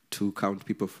had to count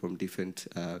people from different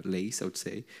race, I would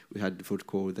say. We had what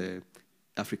called the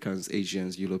Africans,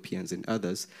 Asians, Europeans, and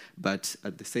others. But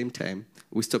at the same time,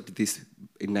 we stopped this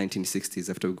in 1960s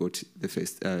after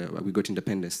we got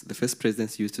independence. The first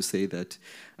presidents used to say that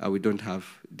we don't have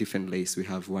different race, we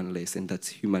have one race, and that's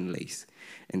human race.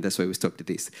 And that's why we stopped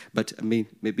this. But I mean,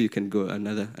 maybe you can go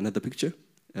another picture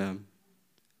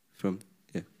from,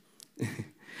 yeah.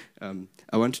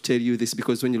 I want to tell you this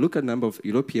because when you look at the number of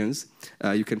Europeans,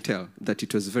 you can tell that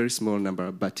it was a very small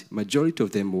number, but majority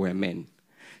of them were men.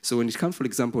 So when it comes, for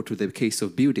example, to the case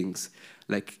of buildings,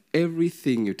 like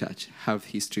everything you touch have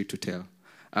history to tell.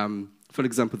 For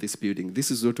example, this building, this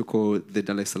is what we call the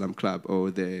Dar es Salaam Club or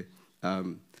the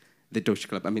Deutsche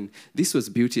Club. I mean, this was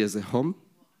built as a home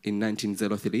in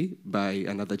 1903 by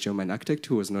another German architect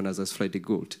who was known as Freie.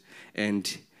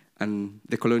 And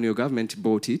the colonial government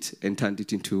bought it and turned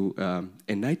it into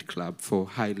a nightclub for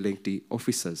high-lengthy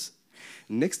officers.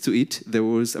 Next to it, there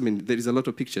was, I mean, there is a lot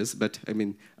of pictures, but I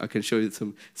mean, I can show you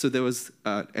some. So there was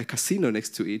a casino next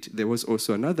to it. There was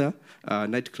also another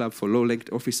nightclub for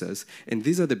low-length officers. And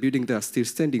these are the buildings that are still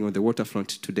standing on the waterfront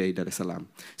today, Dar es Salaam.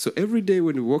 So every day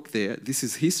when we walk there, this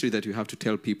is history that you have to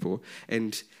tell people.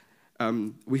 And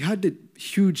we had a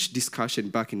huge discussion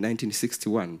back in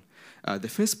 1961. The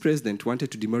first president wanted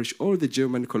to demolish all the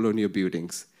German colonial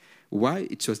buildings. Why?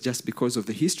 It was just because of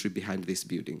the history behind these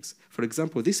buildings. For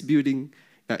example, this building,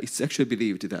 it's actually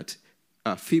believed that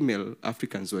female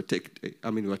Africans were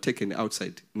taken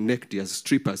outside naked as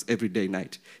strippers every day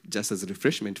night, just as a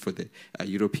refreshment for the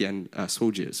European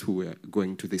soldiers who were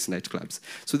going to these nightclubs.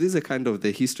 So this is a kind of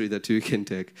the history that you can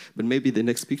take. But maybe the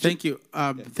next picture. Thank you.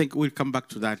 Think we'll come back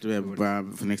to that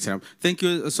for next time. Thank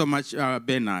you so much,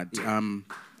 Bernard,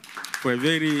 for a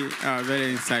very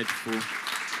insightful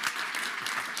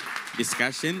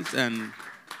discussions and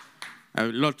a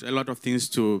lot of things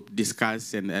to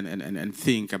discuss and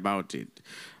think about it.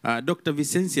 Dr.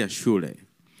 Vicensia Shule,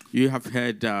 you have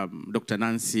heard Dr.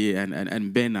 Nancy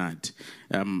and Bernard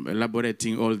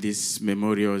elaborating all these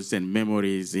memorials and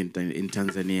memories in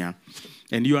Tanzania.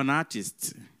 And you're an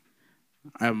artist,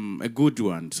 a good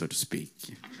one, so to speak.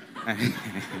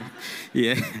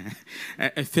 Yeah,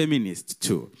 a feminist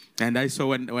too. And I saw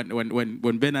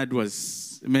when Bernard was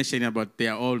mentioning about they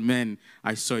are all men,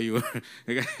 I saw you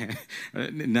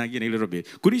nagging a little bit.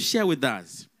 Could you share with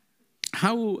us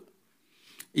how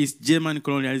is German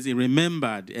colonialism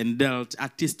remembered and dealt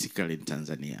artistically in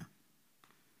Tanzania?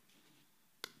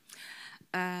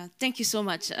 Thank you so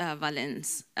much,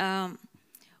 Valence.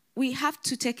 We have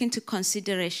to take into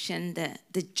consideration that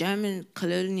the German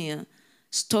colonial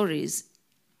stories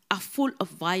are full of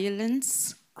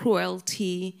violence,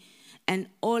 cruelty, and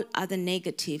all other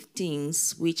negative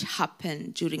things which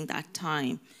happened during that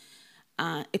time,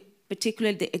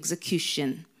 particularly the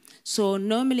execution. So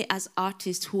normally as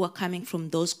artists who are coming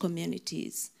from those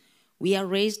communities, we are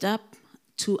raised up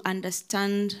to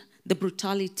understand the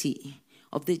brutality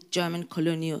of the German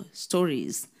colonial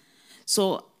stories.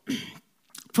 So,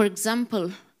 for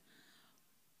example,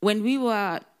 when we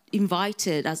were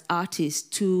invited as artists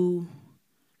to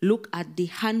look at the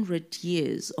 100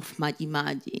 years of Maji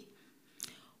Maji,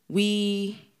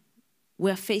 we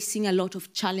were facing a lot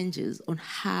of challenges on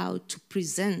how to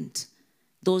present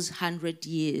those 100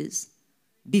 years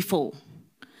before.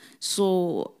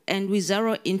 So, and we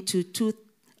zero into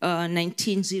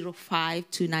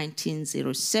 1905 to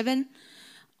 1907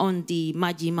 on the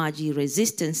Maji Maji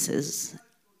resistances.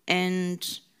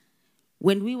 And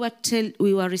when we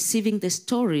were receiving the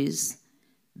stories,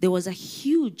 there was a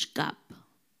huge gap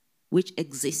which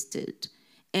existed.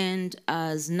 And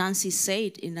as Nancy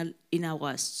said, in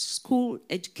our school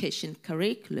education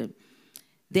curriculum,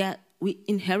 we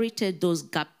inherited those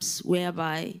gaps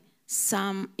whereby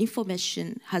some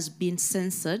information has been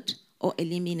censored or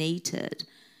eliminated,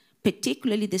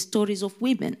 particularly the stories of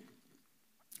women.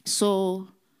 So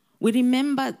we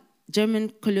remember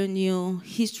German colonial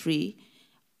history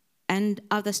and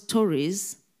other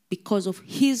stories because of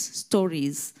his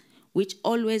stories, which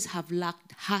always have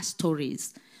lacked her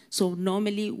stories. So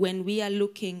normally when we are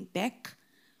looking back,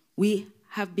 we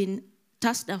have been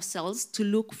tasked ourselves to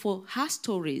look for her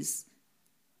stories.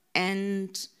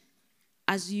 And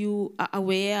as you are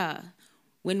aware,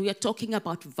 when we are talking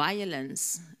about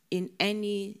violence in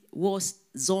any war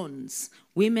zones,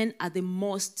 women are the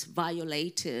most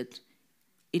violated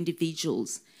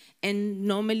individuals. And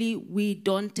normally we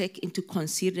don't take into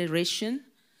consideration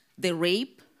the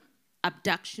rape,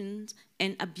 abductions,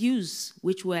 and abuse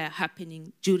which were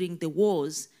happening during the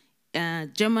wars.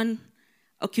 German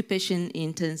occupation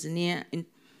in Tanzania, in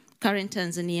current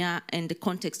Tanzania, and the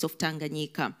context of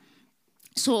Tanganyika.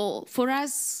 So for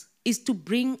us is to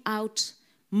bring out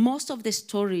most of the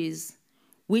stories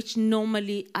which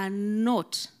normally are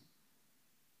not,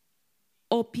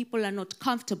 or people are not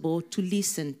comfortable to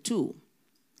listen to.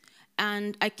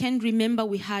 And I can remember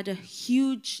we had a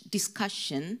huge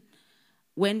discussion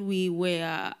when we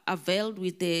were availed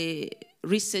with the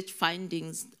research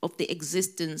findings of the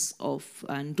existence of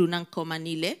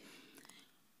Ndunankomanile,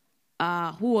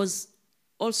 who was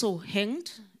also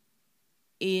hanged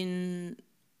in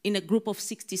a group of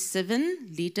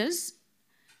 67 leaders.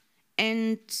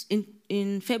 And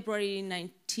in February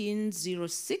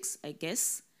 1906, I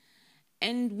guess,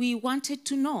 and we wanted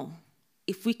to know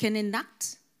if we can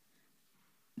enact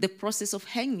the process of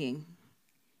hanging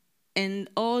and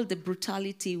all the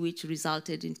brutality which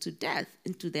resulted into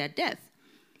their death.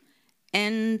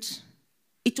 And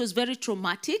it was very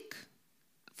traumatic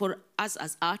for us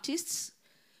as artists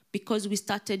because we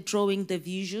started drawing the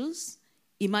visuals,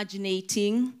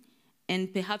 imaginating,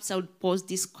 and perhaps I would pose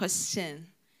this question.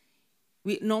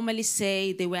 We normally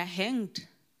say they were hanged,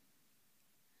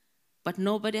 but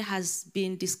nobody has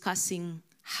been discussing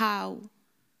how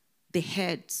the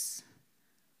heads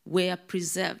were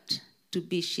preserved to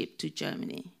be shipped to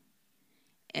Germany.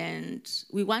 And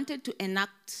we wanted to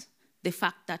enact the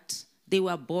fact that they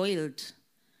were boiled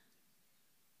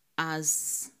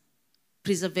as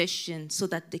preservation so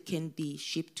that they can be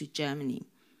shipped to Germany.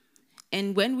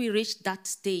 And when we reached that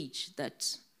stage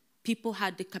that people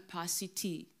had the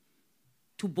capacity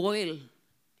to boil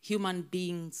human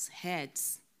beings'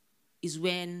 heads is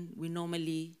when we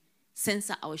normally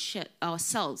censor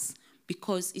ourselves,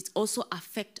 because it also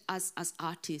affects us as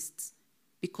artists,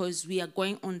 because we are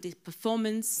going on the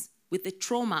performance with the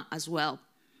trauma as well.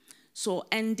 So,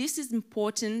 and this is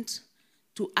important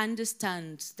to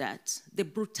understand that the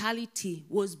brutality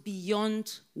was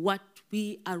beyond what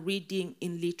we are reading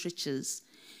in literatures.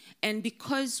 And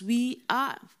because we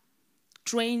are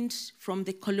trained from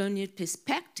the colonial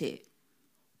perspective,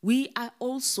 we are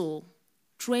also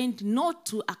trained not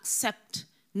to accept,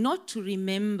 not to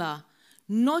remember,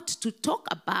 not to talk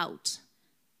about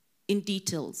in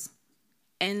details.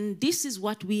 And this is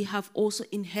what we have also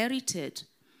inherited.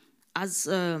 As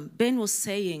Ben was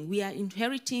saying, we are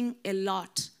inheriting a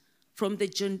lot from the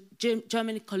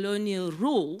German colonial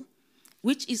rule,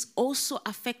 which is also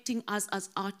affecting us as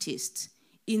artists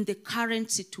in the current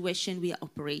situation we are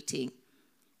operating.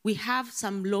 We have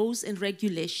some laws and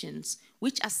regulations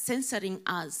which are censoring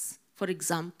us, for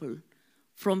example,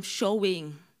 from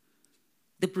showing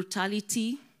the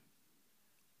brutality,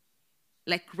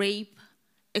 like rape,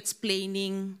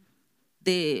 explaining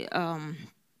the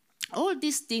all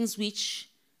these things which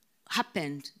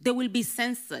happened, they will be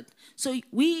censored. So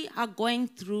we are going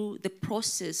through the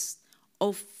process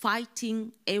of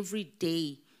fighting every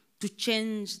day to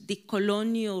change the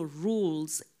colonial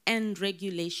rules and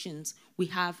regulations we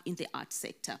have in the art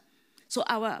sector. So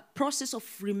our process of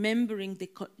remembering the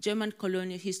German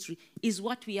colonial history is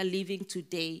what we are living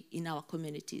today in our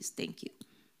communities. Thank you.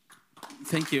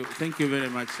 Thank you very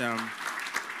much,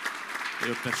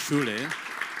 Dr. Shule.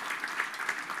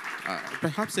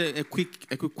 Perhaps a quick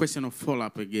question of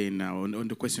follow-up again now on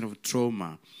the question of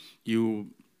trauma. You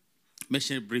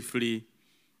mentioned briefly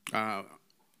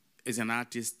as an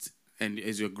artist and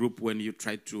as your group, when you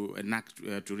try to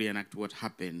reenact what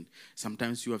happened,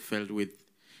 sometimes you are felt with,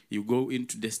 you go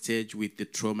into the stage with the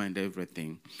trauma and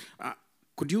everything.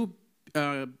 Could you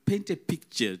paint a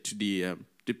picture to the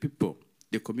people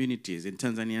the communities and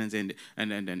Tanzanians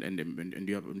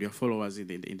and your followers in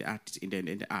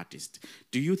the artists?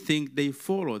 Do you think they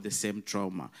follow the same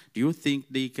trauma? Do you think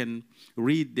they can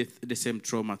read the same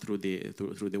trauma through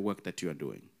the work that you are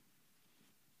doing?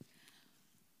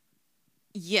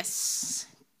 Yes,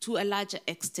 to a larger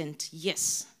extent,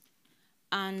 yes.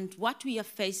 And what we are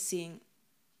facing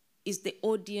is the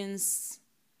audience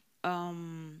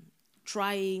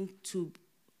trying to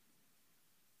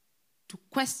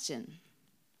question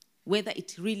whether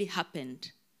it really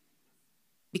happened,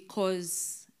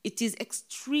 because it is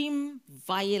extreme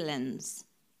violence,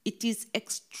 it is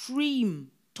extreme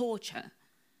torture,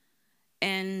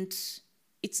 and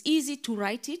it's easy to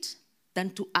write it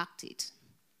than to act it.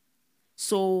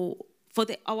 So for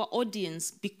our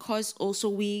audience, because also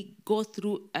we go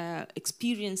through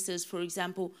experiences, for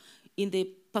example, in the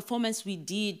performance we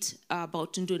did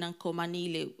about Nduna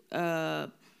Nkomanile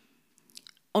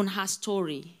on her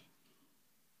story,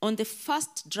 on the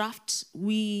first draft,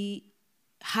 we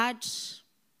had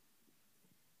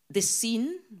the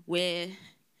scene where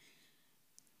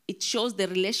it shows the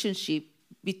relationship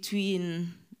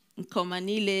between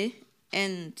Nkomanile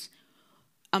and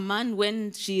a man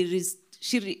when she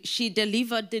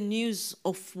delivered the news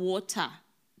of water.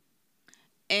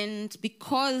 And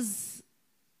because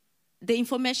the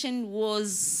information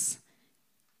was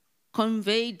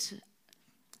conveyed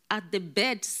at the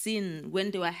bed scene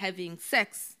when they were having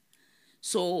sex,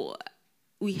 so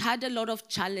we had a lot of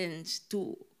challenge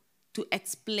to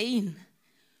explain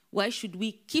why should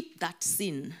we keep that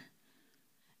scene.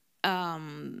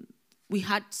 We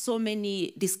had so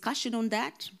many discussion on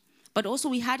that, but also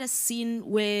we had a scene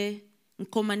where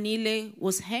Nkomanile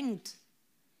was hanged.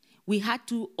 We had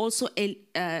to also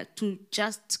to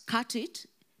just cut it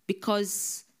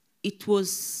because it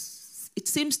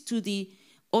seems to the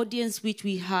audience which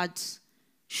we had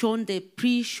shown the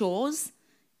pre-shows,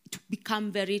 it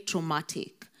become very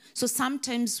traumatic. So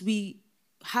sometimes we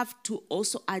have to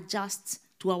also adjust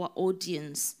to our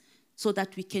audience so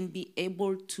that we can be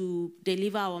able to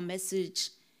deliver our message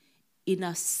in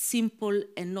a simple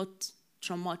and not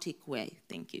traumatic way.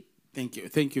 Thank you. Thank you.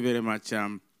 Thank you very much.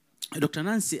 Dr.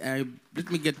 Nancy,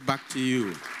 let me get back to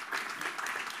you.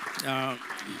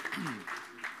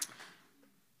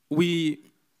 We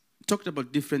talked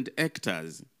about different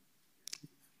actors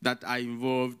that are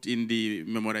involved in the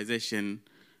memorization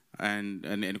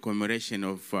and commemoration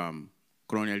of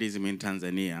colonialism in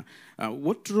Tanzania.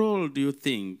 What role do you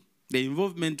think the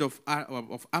involvement of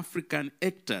African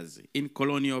actors in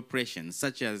colonial operations,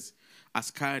 such as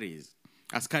Askaris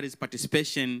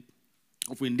participation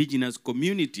of indigenous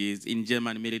communities in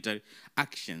German military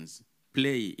actions,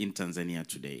 play in Tanzania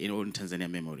today, in all Tanzania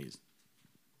memories?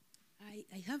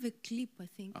 I have a clip, I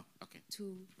think, okay.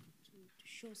 to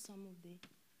show some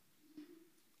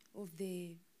of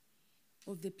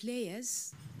the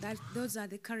players. Those are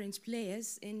the current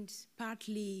players, and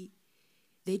partly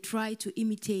they try to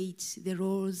imitate the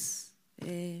roles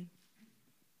that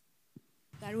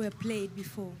were played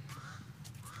before.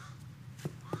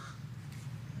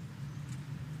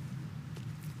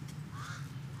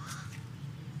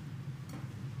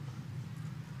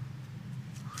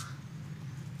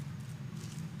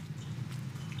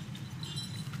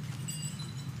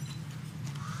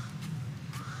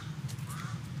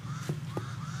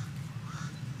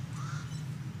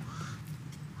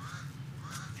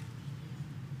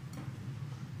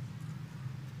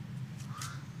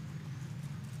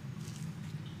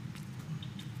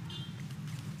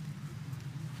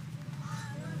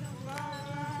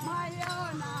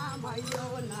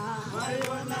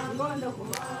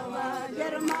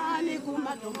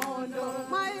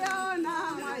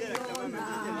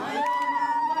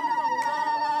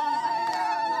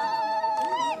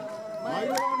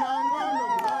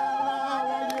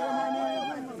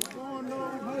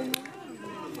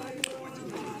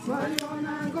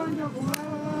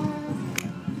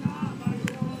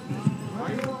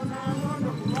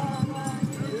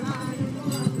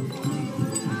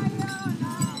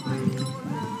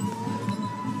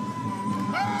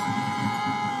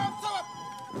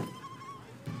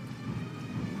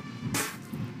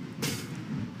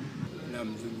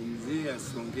 Namzungumzia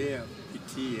Songea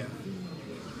kupitia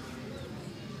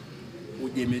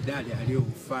ujemedali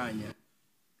aliyoufanya.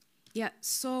 Yeah,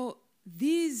 so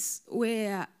these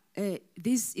were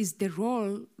this is the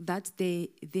role that the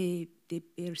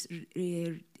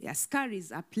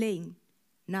Askaris are playing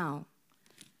now,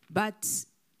 but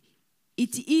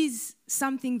it is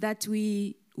something that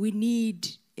we need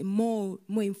more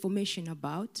information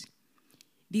about,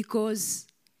 because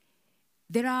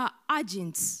there are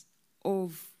agents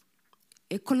of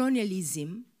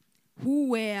colonialism who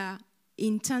were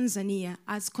in Tanzania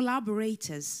as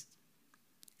collaborators,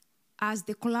 as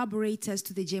the collaborators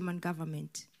to the German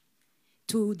government,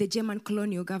 to the German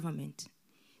colonial government.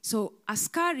 So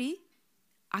askari,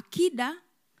 akida,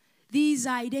 these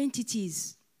are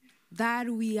identities that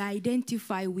we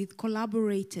identify with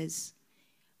collaborators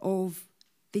of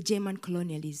the German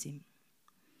colonialism.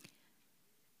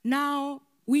 Now,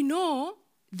 we know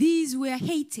these were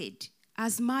hated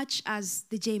as much as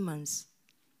the Germans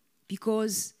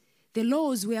because the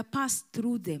laws were passed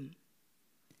through them.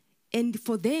 And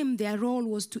for them, their role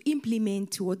was to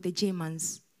implement what the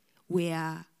Germans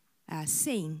were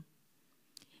saying.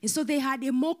 And so they had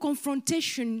a more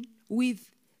confrontation with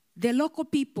the local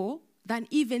people than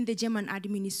even the German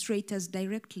administrators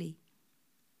directly.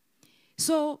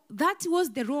 So that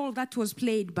was the role that was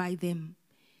played by them.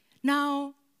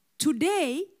 Now,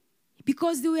 today,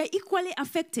 because they were equally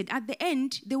affected, at the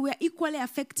end, they were equally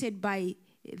affected by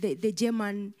the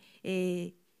German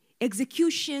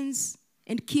executions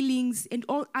and killings and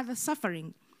all other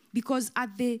suffering. Because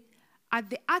at the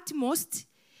utmost,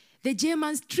 the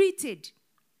Germans treated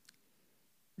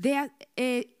their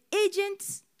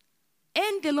agents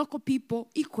and the local people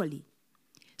equally.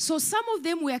 So some of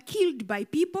them were killed by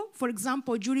people. For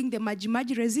example, during the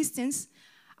Maji-Maji resistance,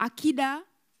 Akida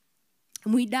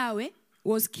Mwidawe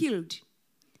was killed.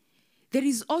 There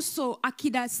is also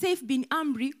Akida Saif bin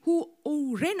Amri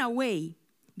who ran away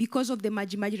because of the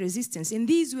Maji-Maji resistance. And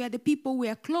these were the people who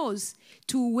were close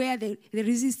to where the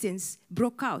resistance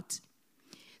broke out.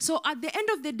 So at the end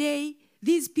of the day,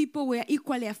 these people were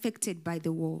equally affected by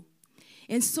the war.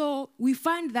 And so we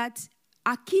find that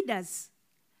Akidas,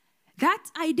 that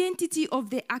identity of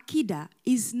the Akida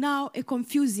is now a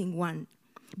confusing one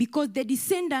because the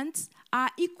descendants are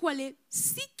equally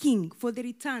seeking for the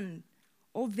return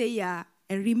of their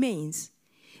remains.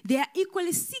 They are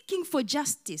equally seeking for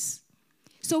justice.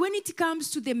 So when it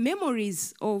comes to the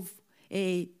memories of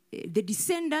the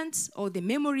descendants or the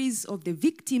memories of the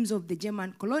victims of the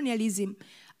German colonialism,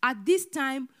 at this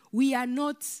time we are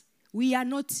not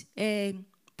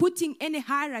putting any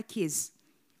hierarchies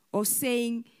of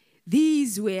saying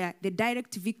these were the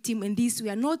direct victim and these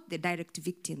were not the direct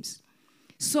victims.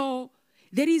 So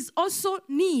there is also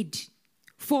need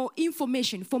for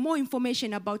information, for more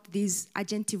information about these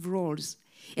agentive roles,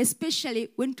 especially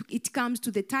when it comes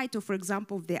to the title, for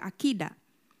example, of the Akida.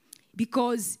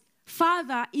 Because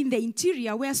further in the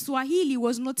interior, where Swahili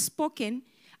was not spoken,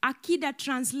 Akida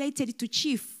translated to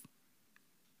chief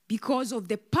because of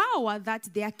the power that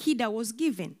the Akida was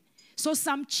given. So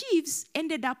some chiefs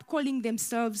ended up calling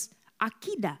themselves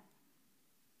Akida,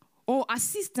 or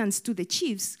assistants to the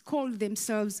chiefs called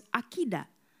themselves Akida.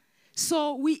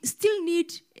 So we still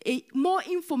need more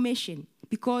information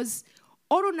because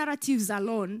oral narratives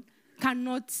alone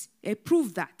cannot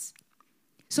prove that.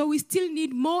 So we still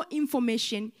need more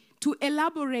information to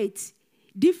elaborate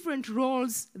different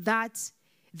roles that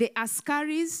the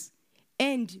Askaris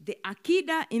and the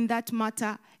Akida in that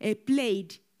matter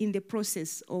played in the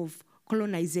process of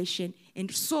colonization,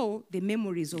 and so the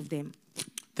memories of them.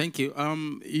 Thank you.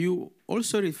 You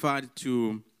also referred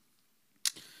to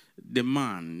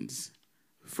demands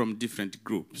from different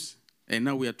groups, and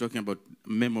now we are talking about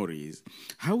memories.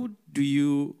 How do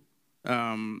you,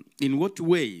 in what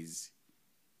ways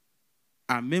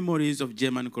are memories of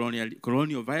German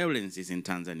colonial violences in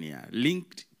Tanzania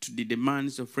linked to the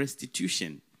demands of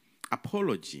restitution,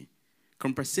 apology,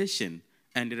 compensation,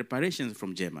 and reparations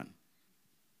from German?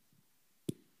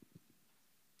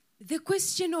 The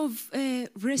question of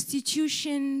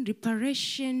restitution,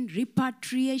 reparation,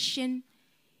 repatriation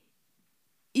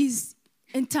is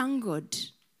entangled.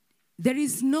 There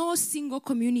is no single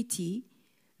community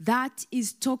that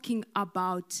is talking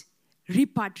about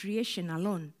repatriation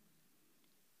alone.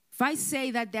 If I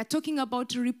say that they're talking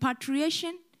about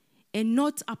repatriation and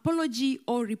not apology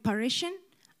or reparation,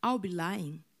 I'll be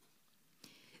lying.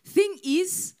 Thing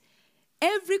is,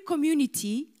 every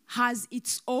community has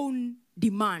its own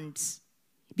demands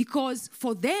because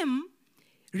for them,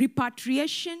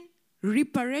 repatriation,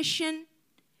 reparation,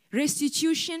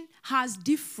 restitution has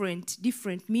different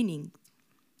meaning.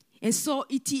 And so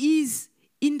it is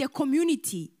in the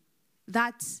community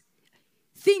that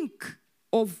think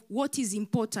of what is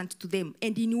important to them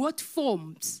and in what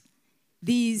forms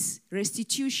these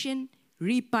restitution,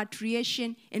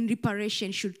 repatriation, and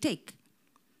reparation should take.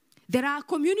 There are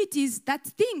communities that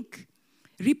think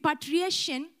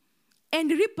repatriation and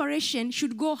reparation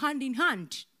should go hand in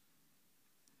hand.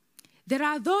 There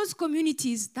are those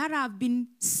communities that have been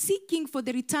seeking for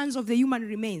the returns of the human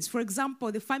remains. For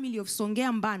example, the family of Songea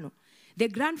Mbano. The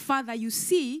grandfather you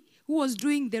see who was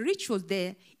doing the rituals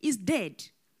there is dead.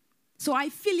 So I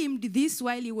filmed this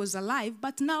while he was alive,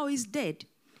 but now he's dead.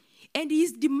 And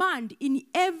his demand in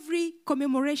every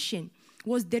commemoration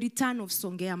was the return of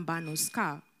Songea Mbano's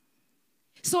skull.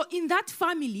 So in that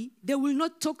family, they will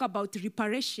not talk about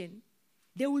reparation.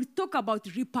 They will talk about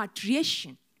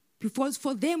repatriation, because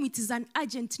for them it is an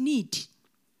urgent need.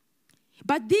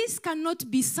 But this cannot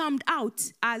be summed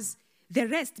out as the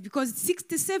rest, because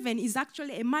 67 is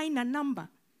actually a minor number.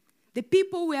 The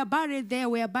people who were buried there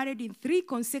were buried in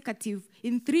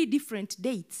three different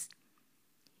dates.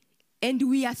 And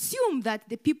we assume that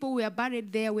the people who were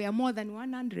buried there were more than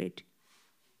 100.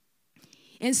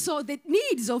 And so the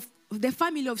needs of the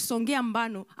family of Songea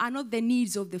Mbano are not the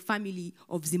needs of the family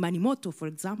of Zimanimoto, for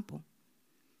example.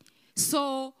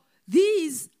 So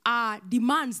these are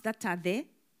demands that are there,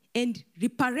 and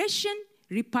reparation,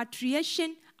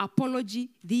 repatriation, apology,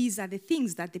 these are the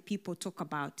things that the people talk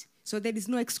about. So there is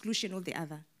no exclusion of the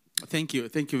other. Thank you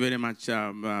very much,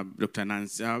 Dr.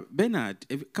 Nance. Bernard,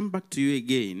 come back to you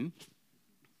again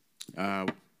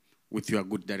with your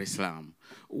good Dar es Salaam.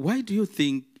 Why do you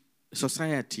think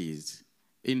societies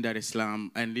in Dar es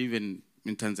Salaam and even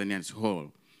in Tanzania as a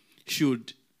whole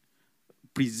should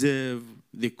preserve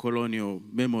the colonial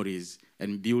memories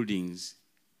and buildings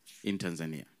in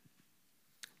Tanzania?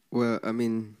 Well, I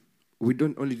mean, we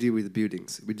don't only deal with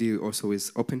buildings. We deal also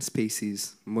with open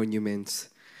spaces, monuments,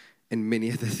 and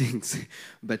many other things.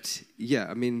 But yeah,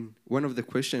 I mean, one of the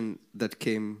questions that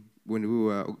came when we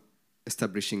were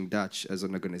establishing Dutch as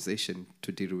an organization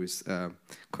to deal with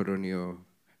colonial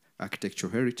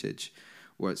architectural heritage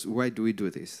was, why do we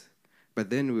do this? But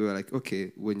then we were like,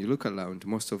 okay, when you look around,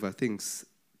 most of our things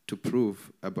to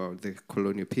prove about the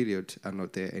colonial period are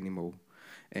not there anymore.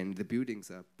 And the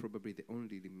buildings are probably the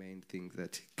only main thing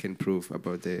that can prove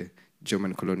about the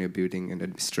German colonial building and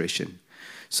administration.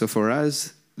 So for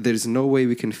us, there is no way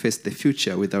we can face the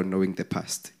future without knowing the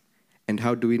past. And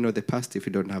how do we know the past if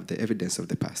we don't have the evidence of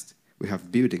the past? We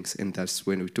have buildings, and that's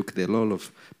when we took the role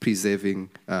of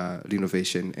preserving,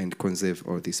 renovation, and conserve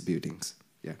all these buildings.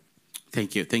 Yeah.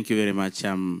 Thank you very much.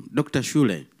 Dr.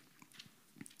 Shule,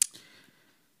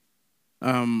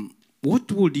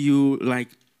 what would you like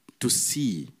to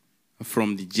see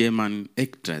from the German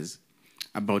actors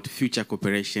about future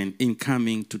cooperation in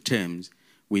coming to terms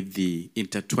with the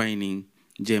intertwining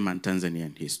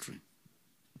German-Tanzanian history?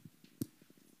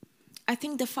 I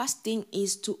think the first thing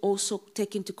is to also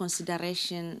take into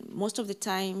consideration, most of the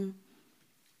time,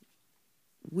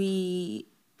 we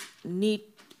need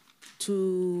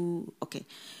to,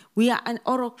 we are an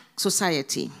oral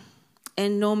society.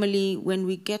 And normally when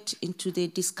we get into the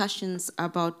discussions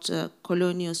about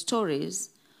colonial stories,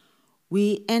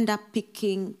 we end up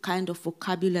picking kind of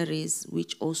vocabularies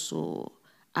which also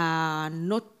are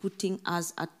not putting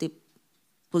us at the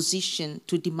position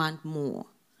to demand more.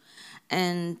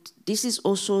 And this is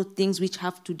also things which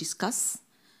have to discuss,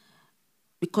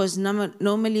 because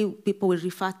normally people will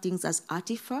refer things as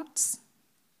artifacts,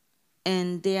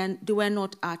 and they were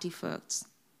not artifacts.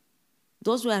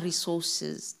 Those were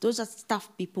resources. Those are stuff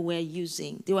people were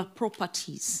using. They were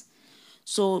properties.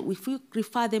 So if we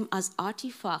refer them as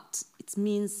artifacts, it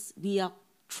means we are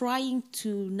trying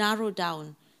to narrow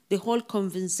down the whole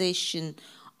conversation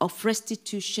of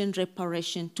restitution,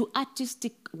 reparation to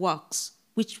artistic works,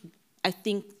 which I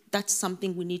think that's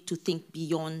something we need to think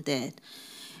beyond that.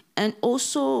 And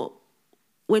also,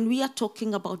 when we are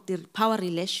talking about the power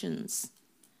relations,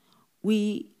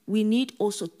 we need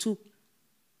also to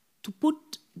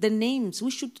put the names.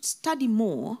 We should study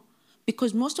more,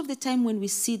 because most of the time when we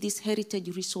see these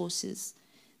heritage resources,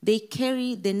 they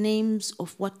carry the names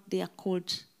of what they are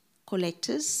called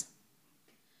collectors,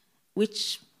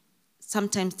 which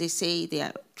sometimes they say they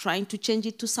are trying to change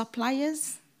it to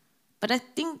suppliers. But I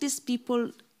think these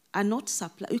people are not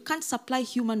suppliers. You can't supply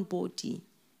human body.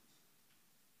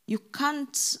 You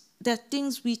can't, there are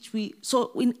things which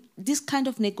so in this kind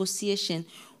of negotiation,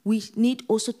 we need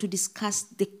also to discuss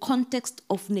the context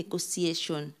of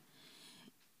negotiation.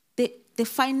 The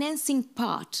financing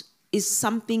part is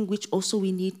something which also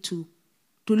we need to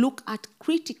look at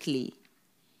critically.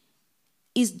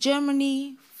 Is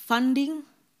Germany funding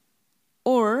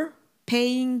or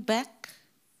paying back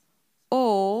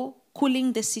or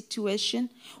cooling the situation?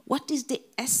 What is the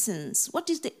essence? What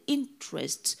is the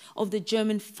interest of the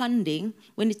German funding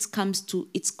when it comes to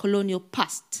its colonial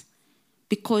past?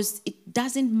 Because it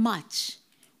doesn't match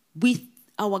with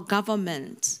our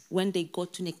government when they go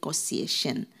to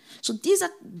negotiation. So these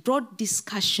are broad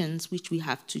discussions which we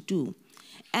have to do.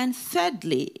 And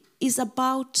thirdly, is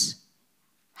about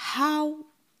how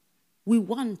we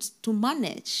want to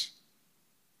manage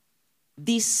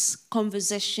this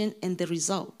conversation and the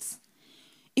results.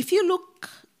 If you look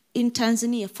in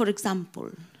Tanzania, for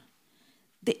example,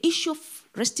 the issue of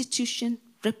restitution,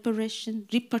 reparation,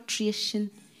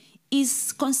 repatriation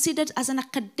is considered as an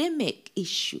academic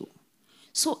issue.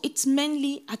 So it's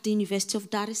mainly at the University of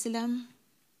Dar es Salaam,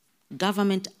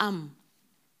 government arm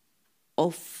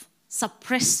of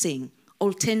suppressing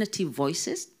alternative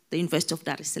voices, the University of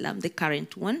Dar es Salaam, the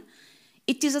current one.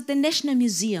 It is at the National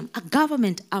Museum, a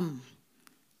government arm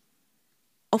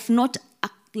of not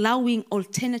allowing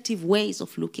alternative ways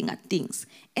of looking at things.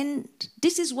 And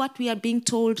this is what we are being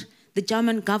told the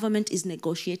German government is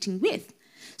negotiating with.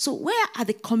 So where are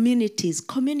the communities?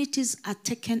 Communities are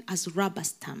taken as rubber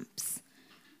stamps.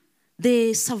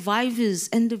 The survivors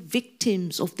and the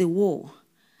victims of the war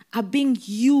are being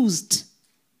used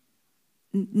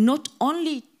not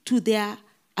only to their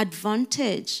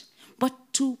advantage, but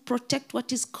to protect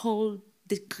what is called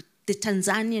the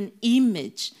Tanzanian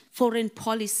image, foreign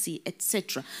policy,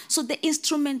 etc. So the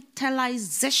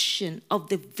instrumentalization of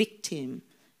the victim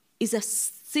is a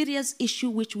serious issue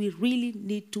which we really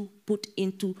need to put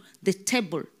into the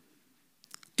table.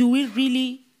 Do we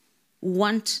really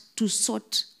want to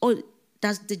sort, or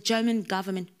does the German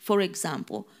government, for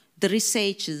example, the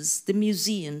researchers, the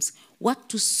museums, want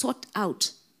to sort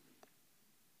out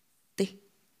the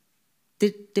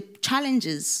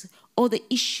challenges or the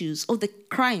issues or the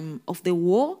crime of the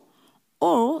war,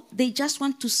 or they just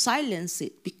want to silence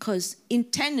it because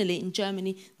internally in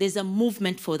Germany there's a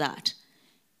movement for that.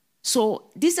 So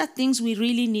these are things we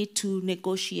really need to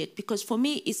negotiate, because for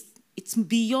me it's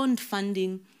beyond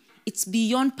funding, it's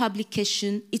beyond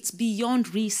publication, it's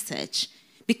beyond research,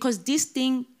 because this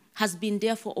thing has been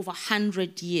there for over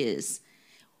 100 years.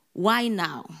 Why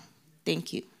now?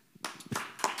 Thank you.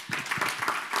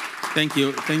 Thank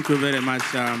you very much,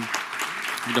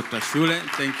 Dr. Shule.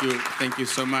 Thank you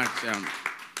so much.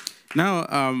 Now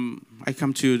I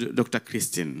come to Dr.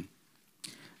 Kristina.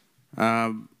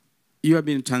 You have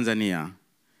been in Tanzania.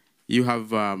 You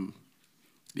have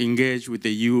engaged with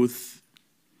the youth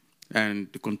and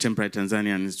the contemporary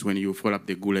Tanzanians when you follow up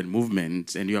the Gulen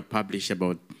movement, and you have published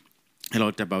a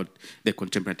lot about the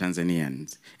contemporary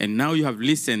Tanzanians. And now you have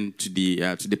listened to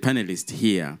the panelists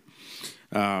here,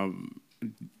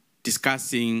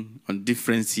 discussing on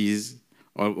differences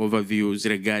or overviews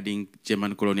regarding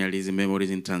German colonialism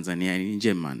memories in Tanzania and in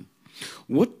German.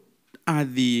 What are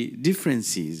the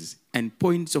differences and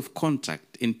points of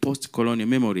contact in post-colonial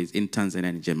memories in Tanzania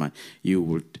and German you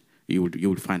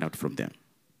would find out from them?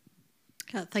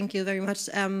 Yeah, thank you very much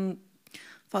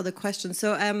for the question.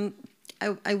 So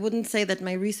I wouldn't say that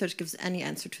my research gives any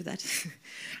answer to that.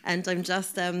 And I'm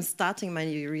just starting my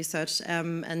new research.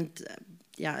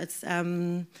 Yeah, it's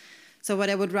so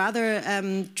what I would rather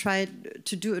try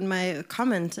to do in my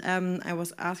comment, I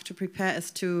was asked to prepare, is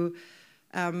to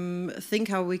think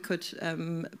how we could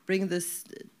bring this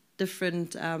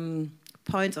different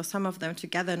points or some of them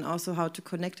together, and also how to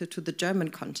connect it to the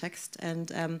German context.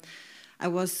 And I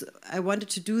wanted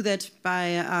to do that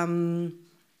by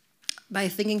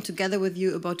thinking together with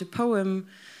you about a poem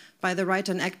by the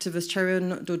writer and activist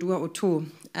Sharon Dodua Oto.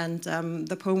 And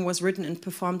the poem was written and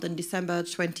performed in December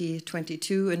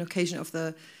 2022 in occasion of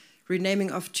the renaming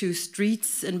of 2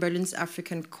 streets in Berlin's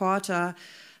African Quarter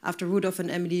after Rudolf and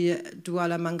Emily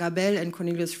Douala Mangabel and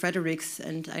Cornelius Fredericks.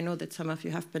 And I know that some of you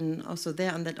have been also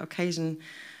there on that occasion.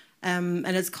 And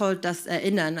it's called Das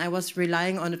Erinnern. I was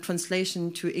relying on a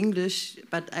translation to English,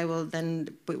 but I will then,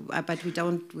 but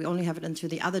we only have it into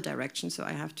the other direction, so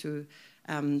I have to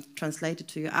translate it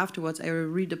to you afterwards. I will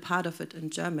read a part of it in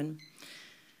German.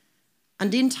 An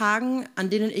den Tagen, an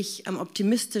denen ich am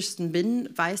optimistischsten bin,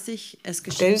 weiß ich, es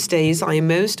geschieht. Those days I am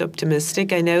most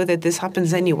optimistic. I know that this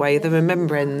happens anyway, the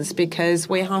remembrance, because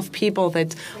we have people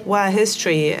that wear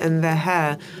history in their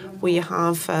hair. We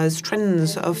have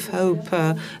strands of hope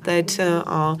that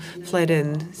are fled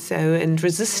in, and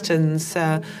resistance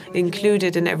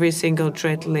included in every single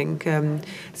thread link.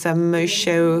 Some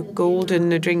show golden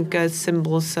drink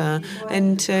symbols,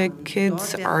 and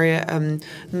kids are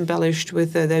embellished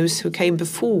with those who came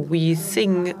before. We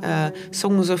sing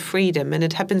songs of freedom, and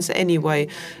it happens anyway,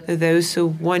 those who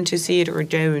want to see it or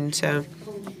don't.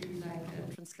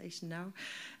 Translation now.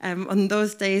 On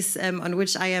those days on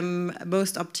which I am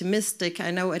most optimistic, I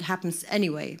know it happens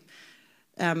anyway,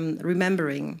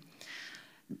 remembering.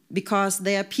 Because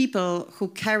they are people who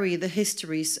carry the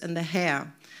histories in their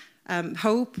hair.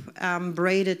 Hope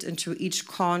braided into each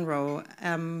cornrow.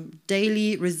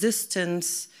 Daily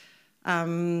resistance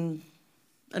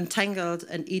entangled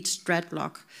in each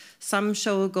dreadlock. Some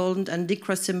show golden and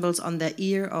Dikra symbols on their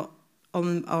ear or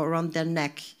around their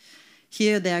neck.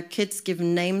 Here, there are kids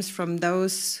given names from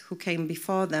those who came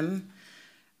before them.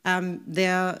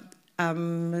 There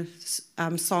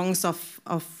songs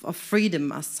of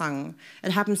freedom are sung.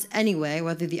 It happens anyway,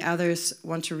 whether the others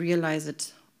want to realize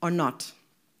it or not.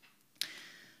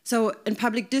 So in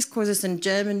public discourses in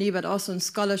Germany, but also in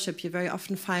scholarship, you very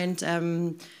often find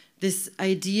this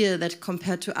idea that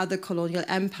compared to other colonial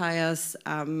empires,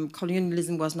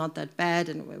 colonialism was not that bad,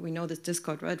 and we know this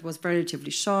discourse, right, was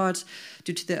relatively short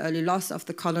due to the early loss of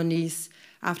the colonies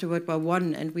after World War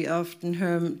I, and we often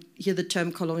hear the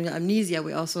term colonial amnesia.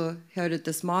 We also heard it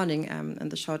this morning in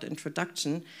the short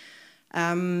introduction.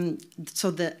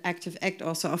 So the active act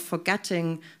also of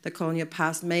forgetting the colonial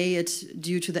past, may it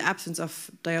due to the absence of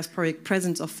diasporic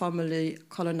presence of formerly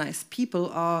colonized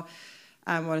people, or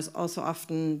what has also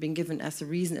often been given as a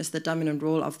reason is the dominant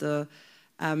role of the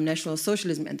National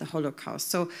Socialism and the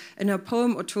Holocaust. So in her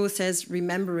poem, Otto says,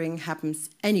 remembering happens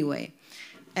anyway.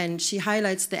 And she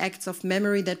highlights the acts of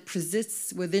memory that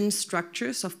persists within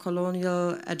structures of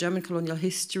German colonial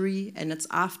history and its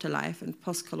afterlife in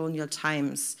post-colonial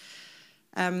times.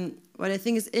 What I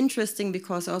think is interesting,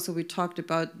 because also we talked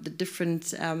about the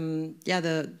different,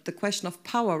 the question of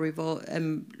power,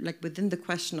 like within the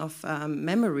question of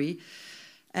memory,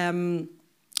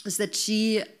 is that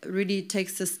she really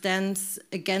takes a stance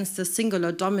against the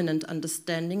singular dominant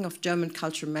understanding of German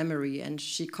cultural memory, and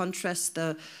she contrasts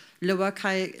the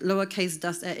lowercase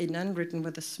das Erinnern, written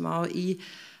with a small e,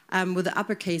 with the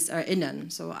uppercase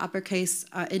Erinnern. So uppercase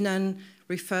Erinnern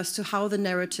refers to how the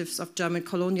narratives of German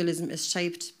colonialism is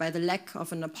shaped by the lack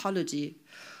of an apology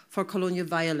for colonial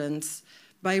violence,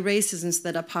 by racisms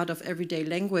that are part of everyday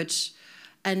language,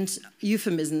 and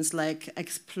euphemisms like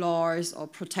explorers or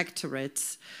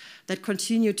protectorates that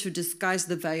continue to disguise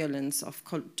the violence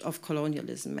of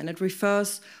colonialism. And it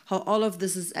refers how all of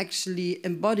this is actually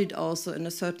embodied also in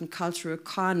a certain cultural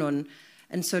canon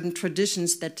and certain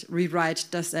traditions that rewrite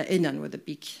das Erinnern with a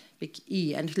big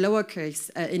E. And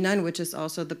lowercase Erinnern, which is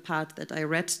also the part that I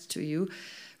read to you,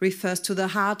 refers to the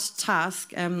hard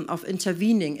task of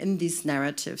intervening in these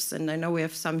narratives. And I know we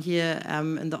have some here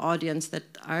in the audience that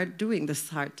are doing this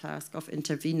hard task of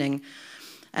intervening.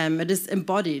 It is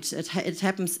embodied. It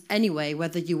happens anyway,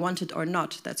 whether you want it or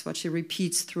not. That's what she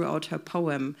repeats throughout her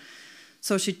poem.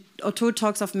 So Otto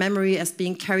talks of memory as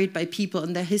being carried by people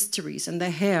in their histories, in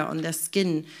their hair, on their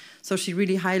skin. So she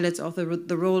really highlights also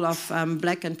the role of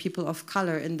Black and people of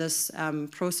color in this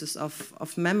process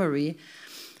of memory,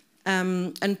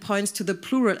 and points to the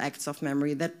plural acts of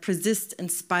memory that persist in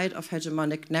spite of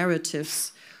hegemonic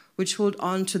narratives, which hold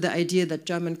on to the idea that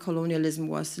German colonialism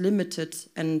was limited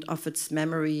and of its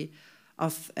memory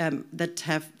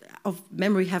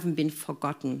memory haven't been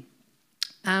forgotten.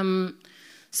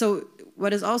 So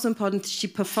what is also important, she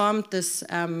performed this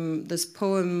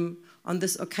poem on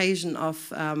this occasion of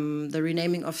the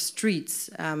renaming of streets.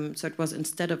 So it was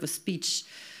instead of a speech.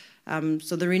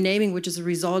 So the renaming, which is a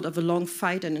result of a long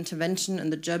fight and intervention in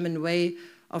the German way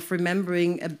of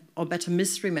remembering, or better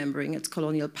misremembering, its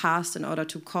colonial past in order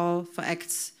to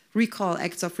recall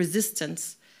acts of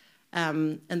resistance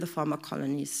in the former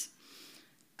colonies.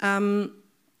 What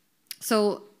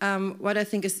I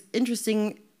think is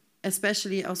interesting,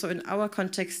 especially also in our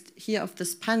context here of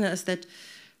this panel, is that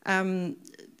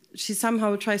she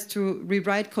somehow tries to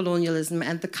rewrite colonialism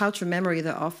and the cultural memory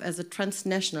thereof as a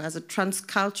transnational, as a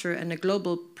transculture and a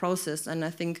global process. And I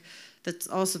think that's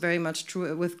also very much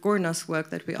true with Gorna's work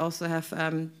that we also have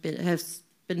has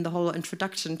been the whole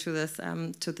introduction to this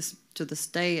to this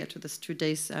day, to this 2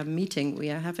 days meeting we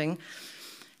are having.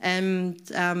 And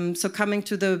so coming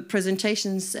to the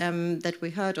presentations that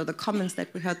we heard, or the comments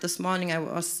that we heard this morning, I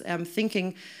was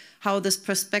thinking how this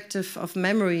perspective of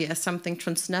memory as something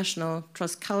transnational,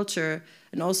 transculture,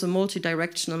 and also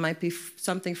multi-directional might be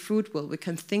something fruitful we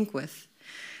can think with.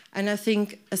 And I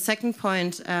think a second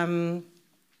point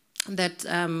that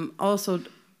also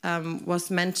was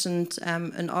mentioned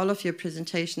in all of your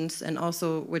presentations, and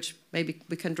also which maybe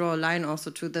we can draw a line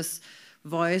also to this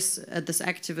voice, this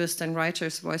activist and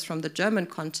writer's voice from the German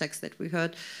context that we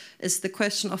heard, is the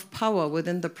question of power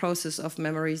within the process of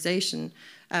memorization.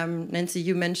 Nancy,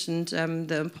 you mentioned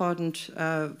the important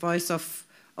voice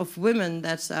of women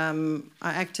that are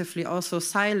actively also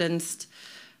silenced.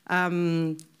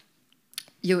 You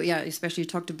especially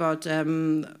talked about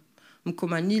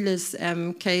Mkomanile's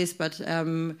case, but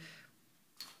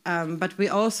we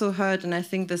also heard, and I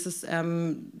think this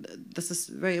is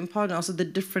very important, also the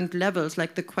different levels,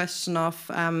 like the question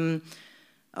of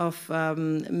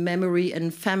memory in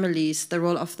families, the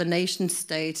role of the nation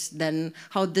state, then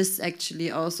how this actually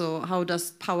also, how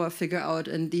does power figure out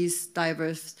in these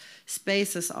diverse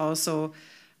spaces also.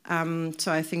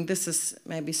 So I think this is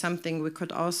maybe something we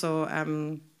could also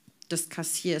discuss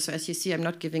here. So as you see, I'm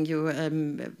not giving you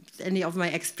any of my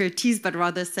expertise, but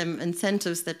rather some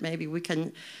incentives that maybe we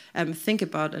can think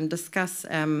about and discuss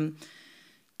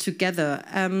together.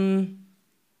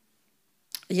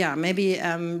 Yeah, maybe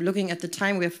looking at the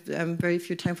time, we have very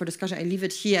few time for discussion. I leave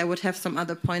it here. I would have some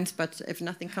other points, but if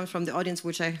nothing comes from the audience,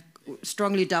 which I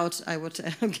strongly doubt, I would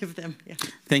give them. Yeah.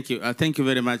 Thank you. Thank you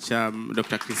very much,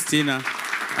 Dr. Kristina.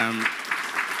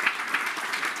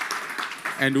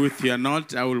 And with your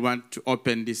note, I will want to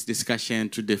open this discussion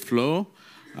to the floor.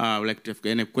 I would like to have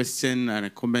any question and a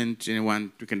comment.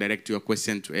 Anyone, you can direct your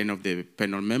question to any of the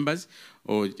panel members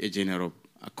or a general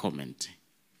comment.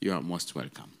 You are most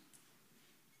welcome.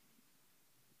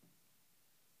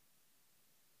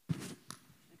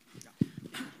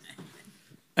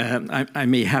 I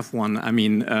may have one. I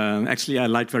mean, actually, I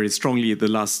liked very strongly the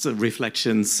last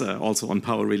reflections, also on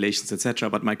power relations,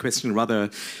 etc. But my question rather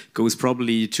goes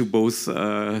probably to both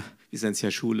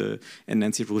Vicensia, Shule, and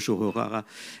Nancy Rushohora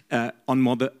on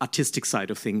more the artistic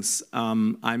side of things.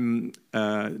 I'm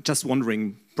just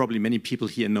wondering, probably many people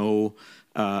here know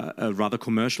a rather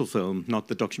commercial film, not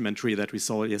the documentary that we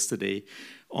saw yesterday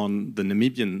on the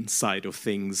Namibian side of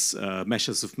things.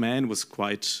 Measures of Man was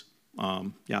quite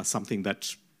something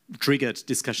that triggered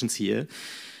discussions here,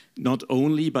 not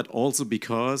only, but also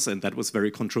because, and that was very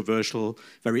controversial,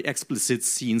 very explicit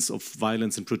scenes of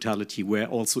violence and brutality were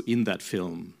also in that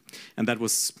film, and that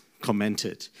was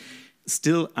commented.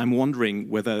 Still, I'm wondering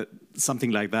whether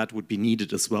something like that would be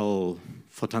needed as well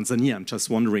for Tanzania. I'm just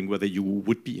wondering whether you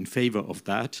would be in favor of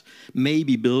that,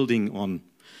 maybe building on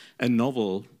a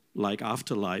novel like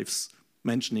Afterlives,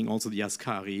 mentioning also the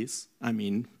Askaris. I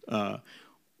mean,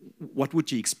 what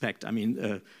would you expect? I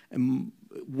mean,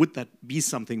 would that be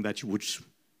something that you would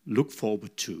look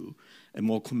forward to? A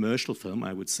more commercial film,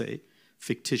 I would say,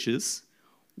 fictitious,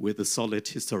 with a solid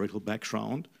historical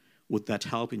background. Would that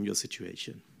help in your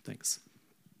situation? Thanks.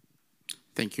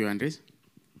 Thank you, Andres.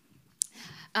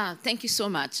 Thank you so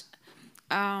much.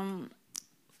 From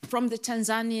the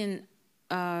Tanzanian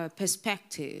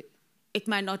perspective, it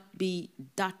might not be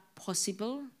that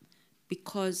possible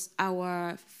because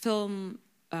our film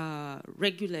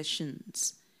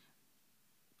regulations,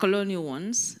 colonial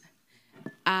ones,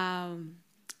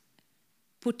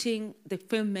 putting the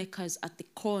filmmakers at the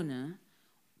corner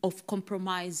of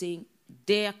compromising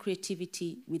their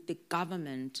creativity with the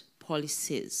government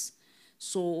policies.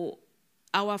 So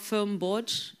our film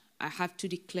board, I have to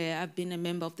declare, I've been a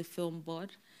member of the film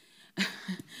board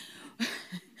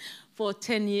for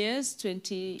 10 years,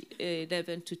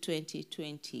 2011 to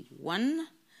 2021.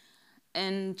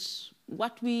 And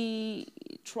what we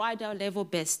tried our level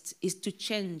best is to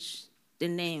change the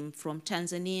name from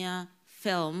Tanzania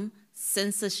Film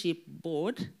Censorship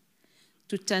Board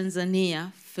to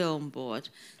Tanzania Film Board.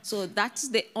 So that's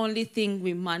the only thing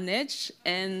we manage,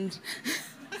 and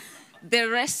the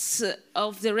rest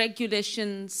of the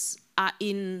regulations are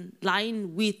in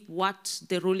line with what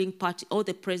the ruling party or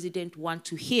the president want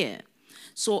to hear.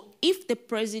 So if the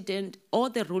president or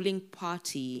the ruling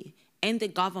party and the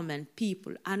government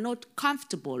people are not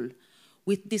comfortable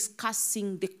with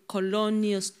discussing the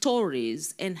colonial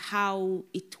stories and how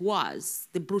it was,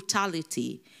 the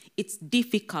brutality, it's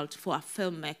difficult for a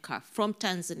filmmaker from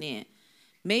Tanzania.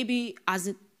 Maybe as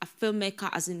a filmmaker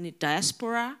as in the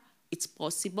diaspora, it's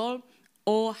possible,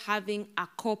 or having a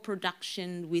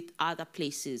co-production with other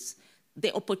places.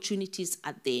 The opportunities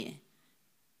are there.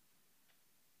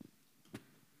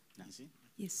 Nancy?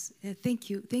 Yes, thank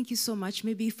you. Thank you so much.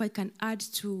 Maybe if I can add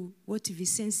to what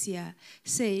Vicensia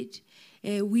said,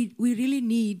 we really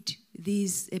need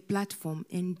this platform,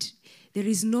 and there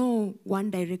is no one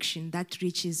direction that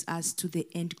reaches us to the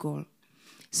end goal.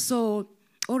 So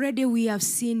already we have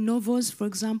seen novels, for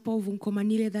example,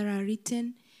 Vunkomanile, that are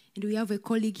written, and we have a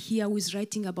colleague here who is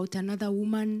writing about another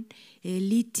woman,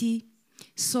 Liti.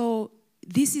 So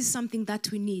this is something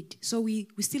that we need. So we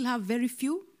still have very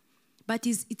few, but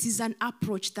it is an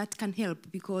approach that can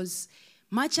help, because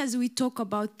much as we talk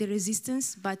about the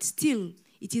resistance, but still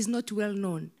it is not well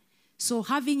known. So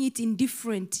having it in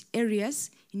different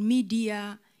areas, in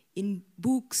media, in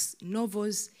books,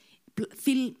 novels,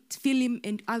 film,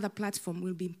 and other platforms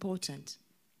will be important.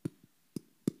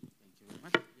 Thank you very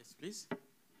much. Yes, please.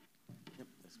 Yep,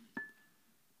 that's good.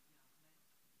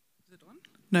 Is it on?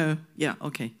 No, yeah,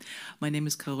 okay. My name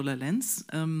is Carola Lenz.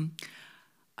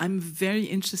 I'm very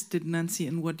interested, Nancy,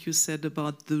 in what you said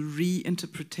about the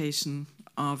reinterpretation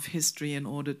of history in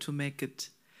order to make it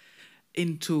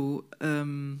into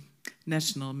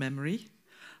national memory,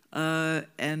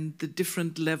 and the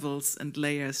different levels and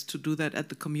layers to do that at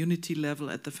the community level,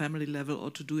 at the family level,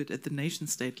 or to do it at the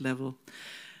nation-state level.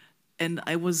 And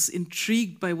I was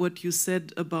intrigued by what you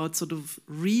said about sort of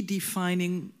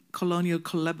redefining colonial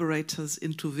collaborators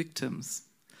into victims.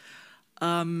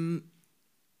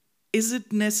 Is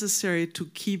it necessary to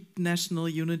keep national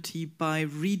unity by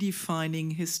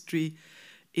redefining history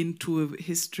into a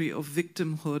history of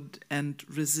victimhood and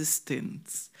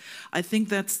resistance? I think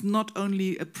that's not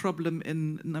only a problem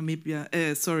in Namibia,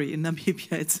 in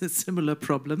Namibia it's a similar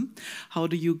problem. How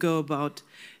do you go about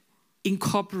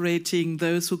incorporating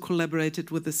those who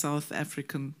collaborated with the South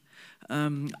African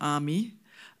army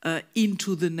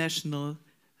into the national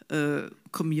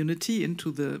community,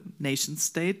 into the nation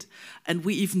state? And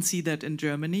we even see that in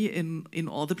Germany in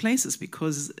all the places,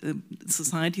 because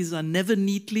societies are never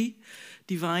neatly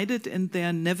divided and they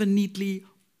are never neatly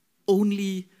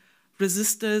only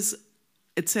resistors,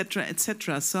 etc.,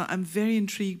 etc. So I'm very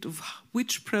intrigued of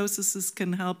which processes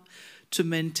can help to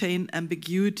maintain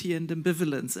ambiguity and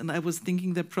ambivalence. And I was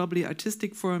thinking that probably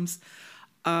artistic forms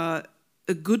are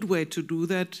a good way to do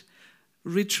that.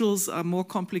 Rituals are more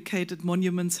complicated,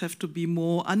 monuments have to be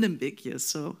more unambiguous.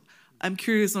 So I'm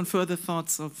curious on further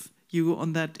thoughts of you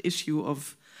on that issue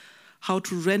of how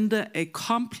to render a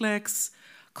complex,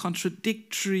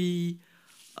 contradictory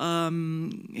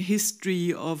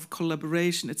history of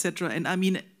collaboration, etc. And I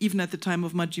mean, even at the time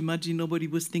of Maji-Maji, nobody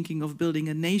was thinking of building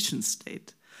a nation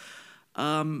state.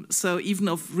 So even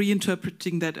of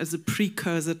reinterpreting that as a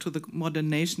precursor to the modern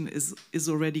nation is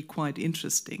already quite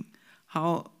interesting.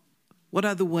 What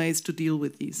are the ways to deal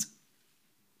with these?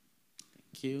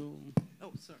 Thank you.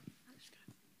 Oh, sorry.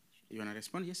 You want to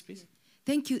respond? Yes, please.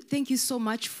 Thank you so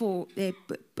much for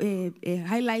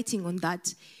highlighting on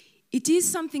that. It is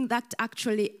something that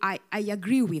actually I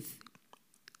agree with,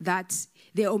 that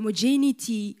the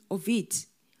homogeneity of it,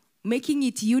 making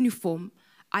it uniform,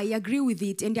 I agree with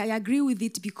it, and I agree with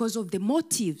it because of the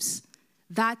motives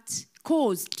that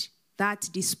caused that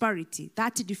disparity,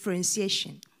 that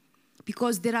differentiation.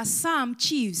 Because there are some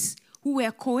chiefs who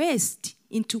were coerced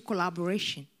into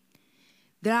collaboration.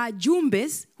 There are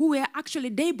Jumbes who were actually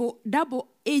double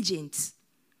agents.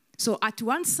 So at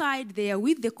one side, they are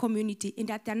with the community,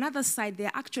 and at another side, they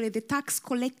are actually the tax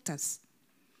collectors.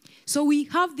 So we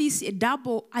have this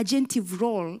double agentive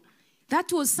role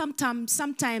that was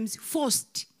sometimes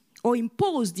forced or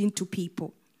imposed into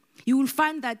people. You will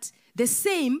find that the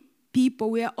same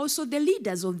people were also the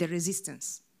leaders of the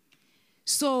resistance.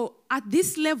 So at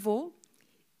this level,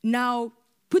 now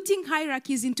putting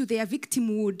hierarchies into their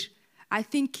victimhood, I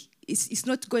think it's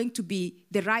not going to be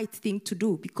the right thing to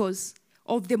do because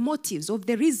of the motives, of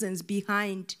the reasons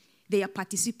behind their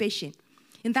participation.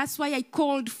 And that's why I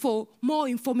called for more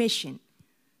information.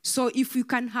 So if you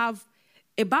can have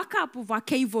a backup of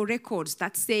archival records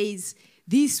that says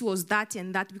this was that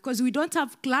and that, because we don't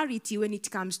have clarity when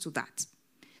it comes to that.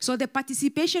 So the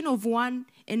participation of one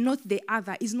and not the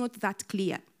other is not that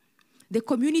clear. The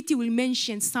community will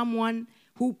mention someone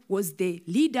who was the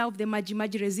leader of the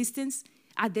Maji-Maji resistance,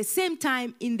 at the same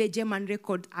time in the German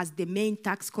record as the main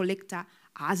tax collector,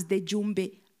 as the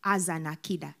Jumbe, as an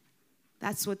Akida.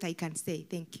 That's what I can say.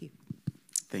 Thank you.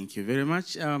 Thank you very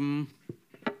much.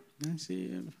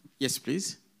 Nancy, yes,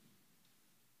 please.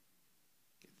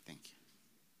 Thank you.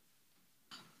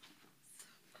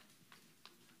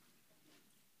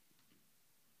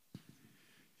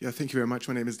 Yeah, thank you very much.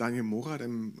 My name is Daniel Morat.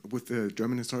 I'm with the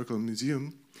German Historical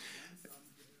Museum.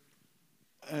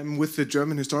 And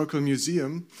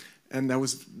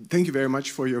thank you very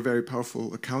much for your very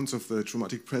powerful accounts of the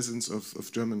traumatic presence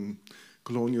of German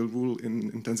colonial rule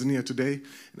in Tanzania today.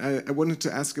 And I wanted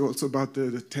to ask you also about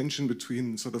the tension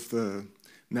between sort of the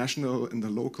national and the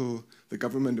local, the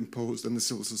government imposed and the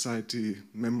civil society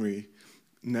memory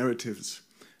narratives.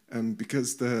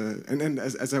 Because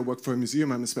as I work for a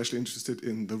museum, I'm especially interested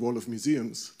in the role of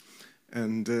museums.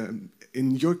 And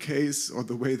in your case, or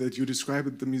the way that you describe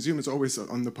it, the museum is always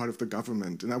on the part of the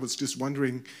government. And I was just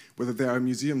wondering whether there are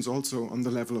museums also on the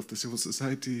level of the civil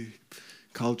society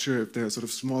culture, if there are sort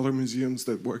of smaller museums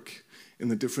that work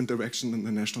in a different direction than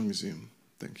the National Museum.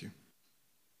 Thank you.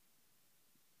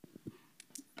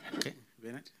 Okay,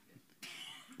 Bennett.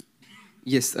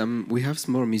 Yes, we have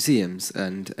small museums,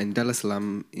 and in Dar es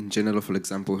Salaam, in general, for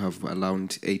example, we have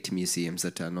around 8 museums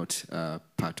that are not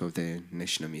part of the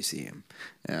National Museum.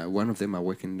 One of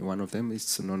them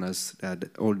is known as the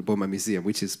Old Boma Museum,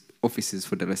 which is offices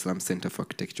for the Dar es Salaam Center for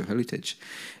Architectural Heritage.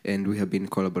 And we have been in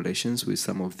collaborations with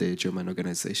some of the German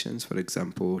organizations, for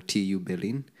example, TU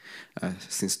Berlin,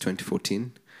 since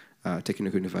 2014,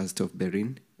 Technical University of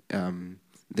Berlin.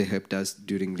 They helped us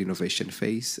during the renovation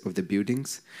phase of the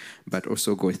buildings, but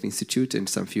also Goethe Institute and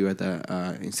some few other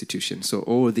institutions. So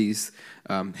all these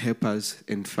help us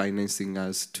in financing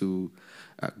us to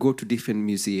go to different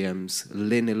museums,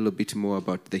 learn a little bit more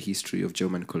about the history of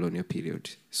German colonial period.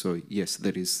 So yes,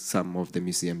 there is some of the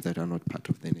museums that are not part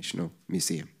of the National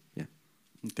Museum. Yeah.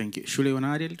 Thank you. Shule, you want to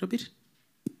add a little bit?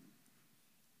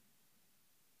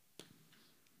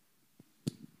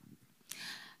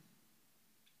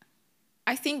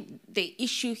 I think the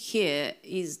issue here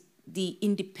is the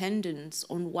independence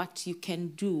on what you can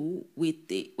do with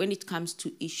when it comes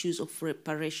to issues of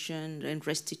reparation and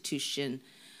restitution.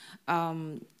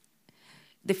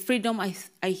 The freedom, I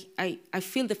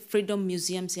feel the freedom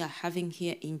museums are having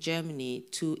here in Germany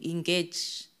to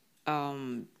engage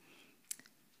not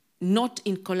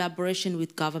in collaboration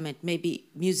with government, maybe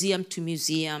museum to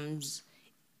museums.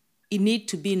 It need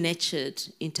to be nurtured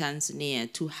in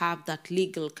Tanzania to have that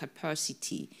legal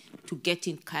capacity to get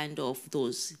in kind of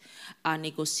those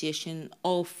negotiation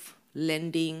of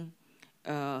lending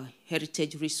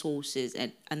heritage resources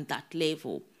and that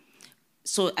level.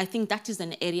 So I think that is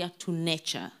an area to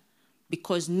nurture,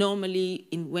 because normally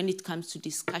when it comes to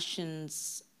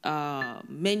discussions,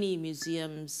 many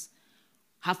museums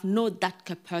have not that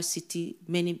capacity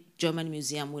many German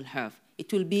museums will have.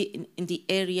 It will be in the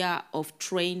area of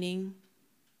training,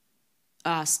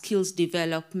 skills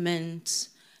development,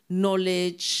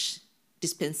 knowledge,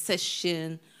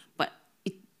 dispensation, but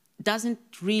it doesn't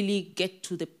really get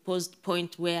to the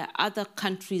point where other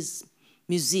countries'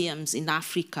 museums in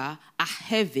Africa are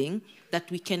having, that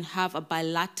we can have a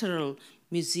bilateral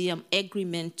museum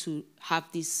agreement to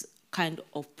have this kind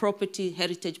of property,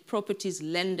 heritage properties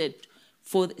lended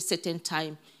for a certain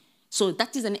time. So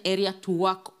that is an area to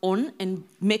work on and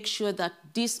make sure that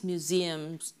these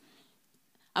museums,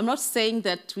 I'm not saying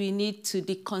that we need to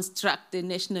deconstruct the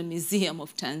National Museum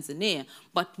of Tanzania,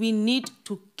 but we need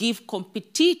to give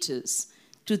competitors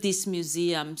to this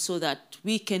museum so that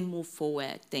we can move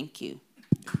forward. Thank you.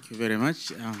 Thank you very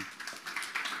much.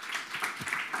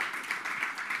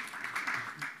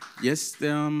 Yes,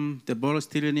 the ball is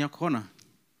still in your corner.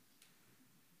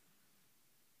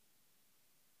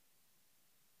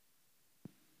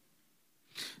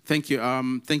 Thank you.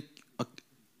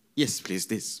 Yes, please,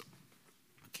 this.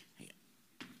 Okay.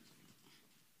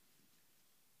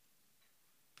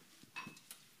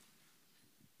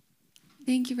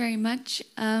 Thank you very much.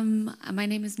 My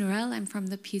name is Norel. I'm from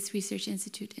the Peace Research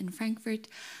Institute in Frankfurt.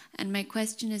 And my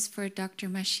question is for Dr.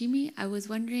 Mashimi. I was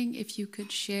wondering if you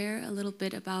could share a little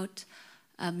bit about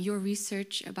your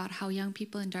research about how young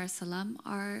people in Dar es Salaam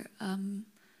are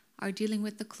dealing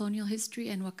with the colonial history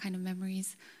and what kind of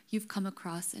memories you've come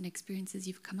across and experiences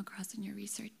you've come across in your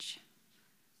research.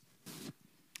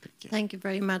 Thank you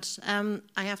very much.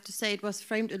 I have to say it was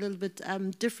framed a little bit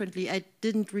differently. I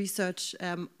didn't research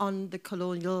on the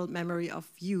colonial memory of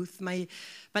youth,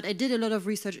 but I did a lot of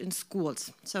research in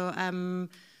schools. So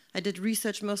I did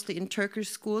research mostly in Turkish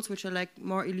schools, which are like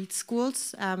more elite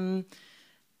schools, and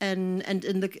in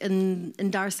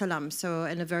Dar es Salaam, so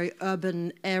in a very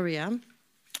urban area.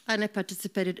 And I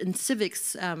participated in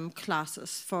civics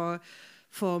classes for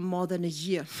more than a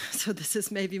year. So this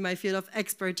is maybe my field of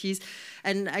expertise.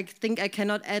 And I think I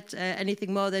cannot add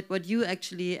anything more than what you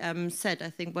actually said. I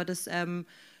think we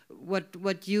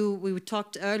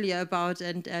talked earlier about,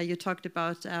 and you talked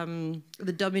about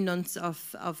the dominance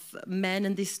of men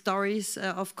in these stories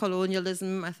of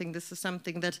colonialism. I think this is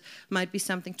something that might be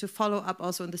something to follow up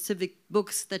also in the civic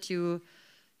books that you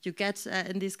get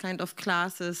in these kind of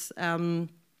classes.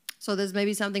 So there's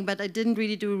maybe something, but I didn't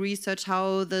really do research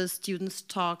how the students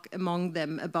talk among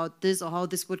them about this, or how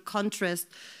this would contrast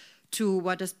to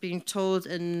what is being told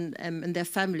in their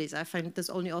families. I find this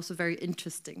only also very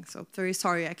interesting. So very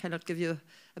sorry, I cannot give you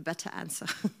a better answer.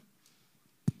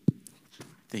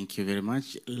 Thank you very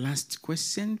much. Last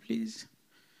question, please.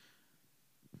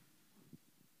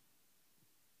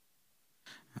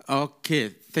 Okay,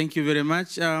 thank you very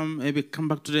much. Maybe come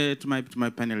back to my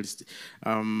panelists.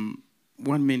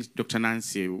 1 minute, Dr.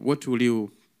 Nancy, what will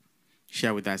you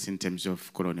share with us in terms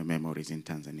of colonial memories in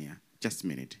Tanzania? Just a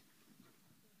minute.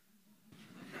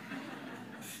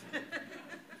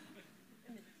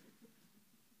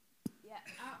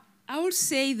 I would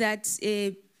say that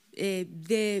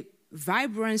the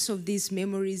vibrance of these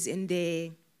memories and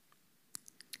the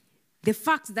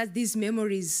fact that these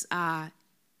memories are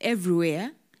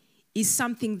everywhere is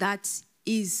something that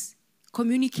is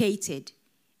communicated.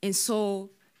 And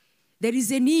so there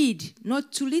is a need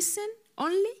not to listen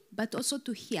only, but also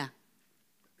to hear.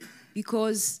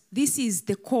 Because this is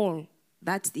the call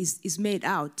that is made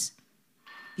out.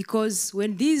 Because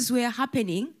when these were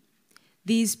happening,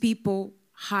 these people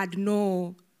had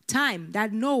no time, they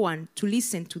had no one to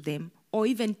listen to them or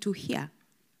even to hear.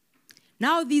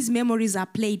 Now these memories are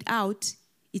played out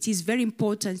it is very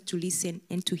important to listen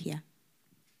and to hear.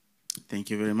 Thank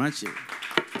you very much.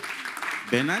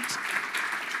 Bernard?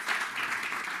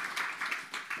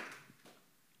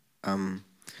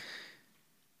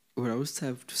 What I would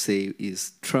have to say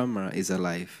is trauma is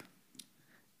alive,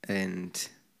 and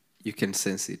you can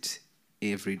sense it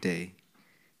every day.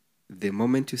 The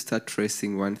moment you start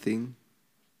tracing one thing,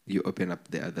 you open up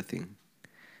the other thing.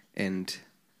 And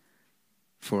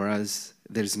for us,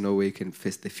 there's no way you can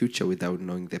face the future without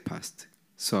knowing the past.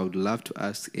 So I would love to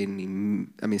ask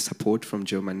support from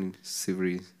German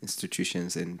civil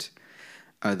institutions and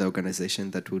other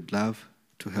organizations that would love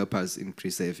to help us in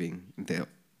preserving the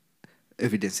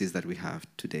evidences that we have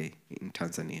today in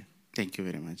Tanzania. Thank you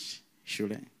very much.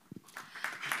 Shule?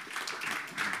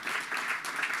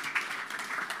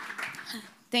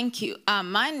 Thank you.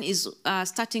 Mine is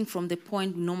starting from the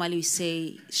point normally we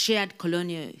say shared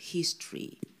colonial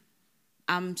history.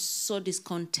 I'm so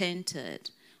discontented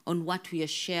on what we are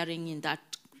sharing in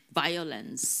that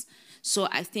violence. So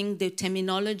I think the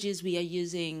terminologies we are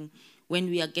using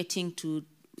when we are getting to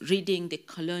reading the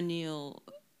colonial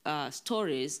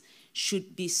stories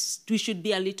we should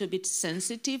be a little bit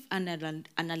sensitive and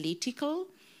analytical,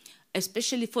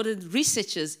 especially for the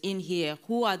researchers in here,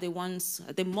 who are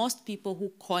the most people who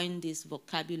coin these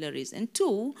vocabularies. And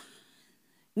two,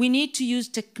 we need to use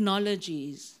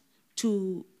technologies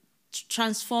to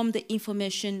transform the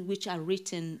information which are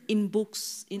written in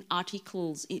books, in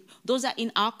articles. Those are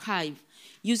in archive,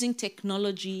 using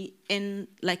technology and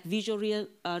like visual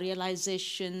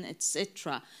realization,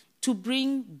 etc., to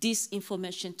bring this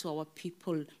information to our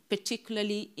people,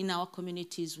 particularly in our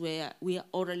communities where we are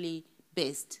orally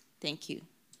based. Thank you.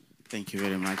 Thank you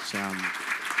very much.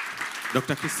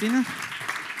 Dr. Kristina?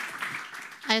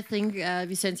 I think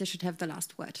Vicensia should have the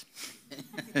last word.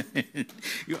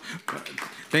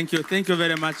 Thank you. Thank you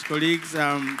very much, colleagues.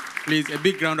 Please, a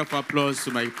big round of applause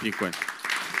to my people.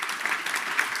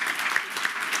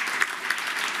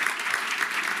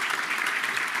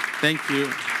 Thank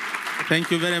you.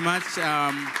 Thank you very much.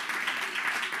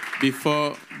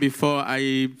 Before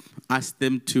I ask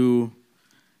them to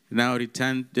now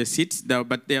return the seats,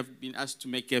 but they have been asked to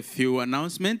make a few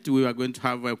announcements. We are going to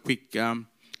have a quick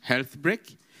health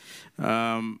break.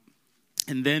 And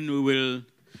then we will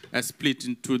split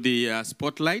into the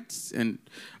spotlights. And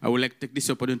I would like to take this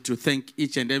opportunity to thank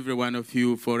each and every one of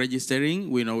you for registering.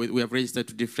 We know we have registered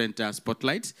to different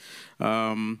spotlights.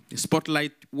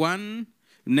 Spotlight 1,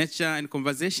 Nature and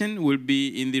Conversation, will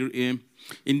be in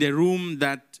the room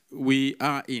that we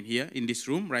are in here, in this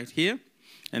room right here.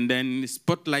 And then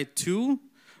Spotlight 2,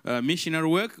 Missionary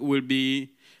Work, will be,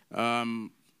 I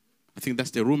think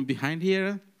that's the room behind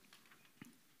here.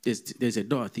 There's a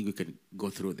door, I think we can go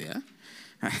through there.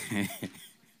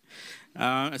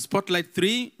 Spotlight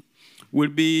 3 will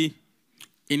be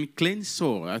in Clean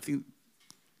Soul. I think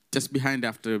just behind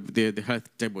after the health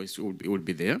table will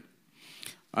be there.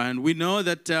 And we know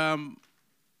that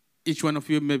each one of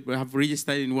you may have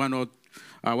registered in one of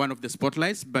the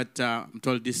spotlights, but I'm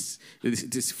told this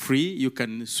is free. You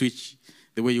can switch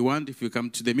the way you want. If you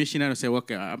come to the missionary and say,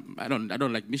 okay, I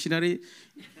don't like missionary,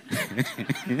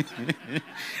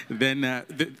 then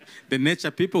the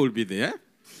nature people will be there.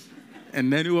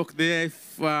 And then you walk there.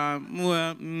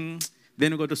 Then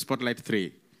you go to Spotlight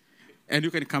 3. And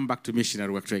you can come back to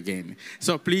missionary work again.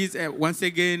 So please, once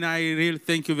again, I really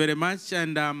thank you very much.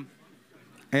 And I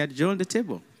adjourn the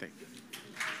table. Thank you.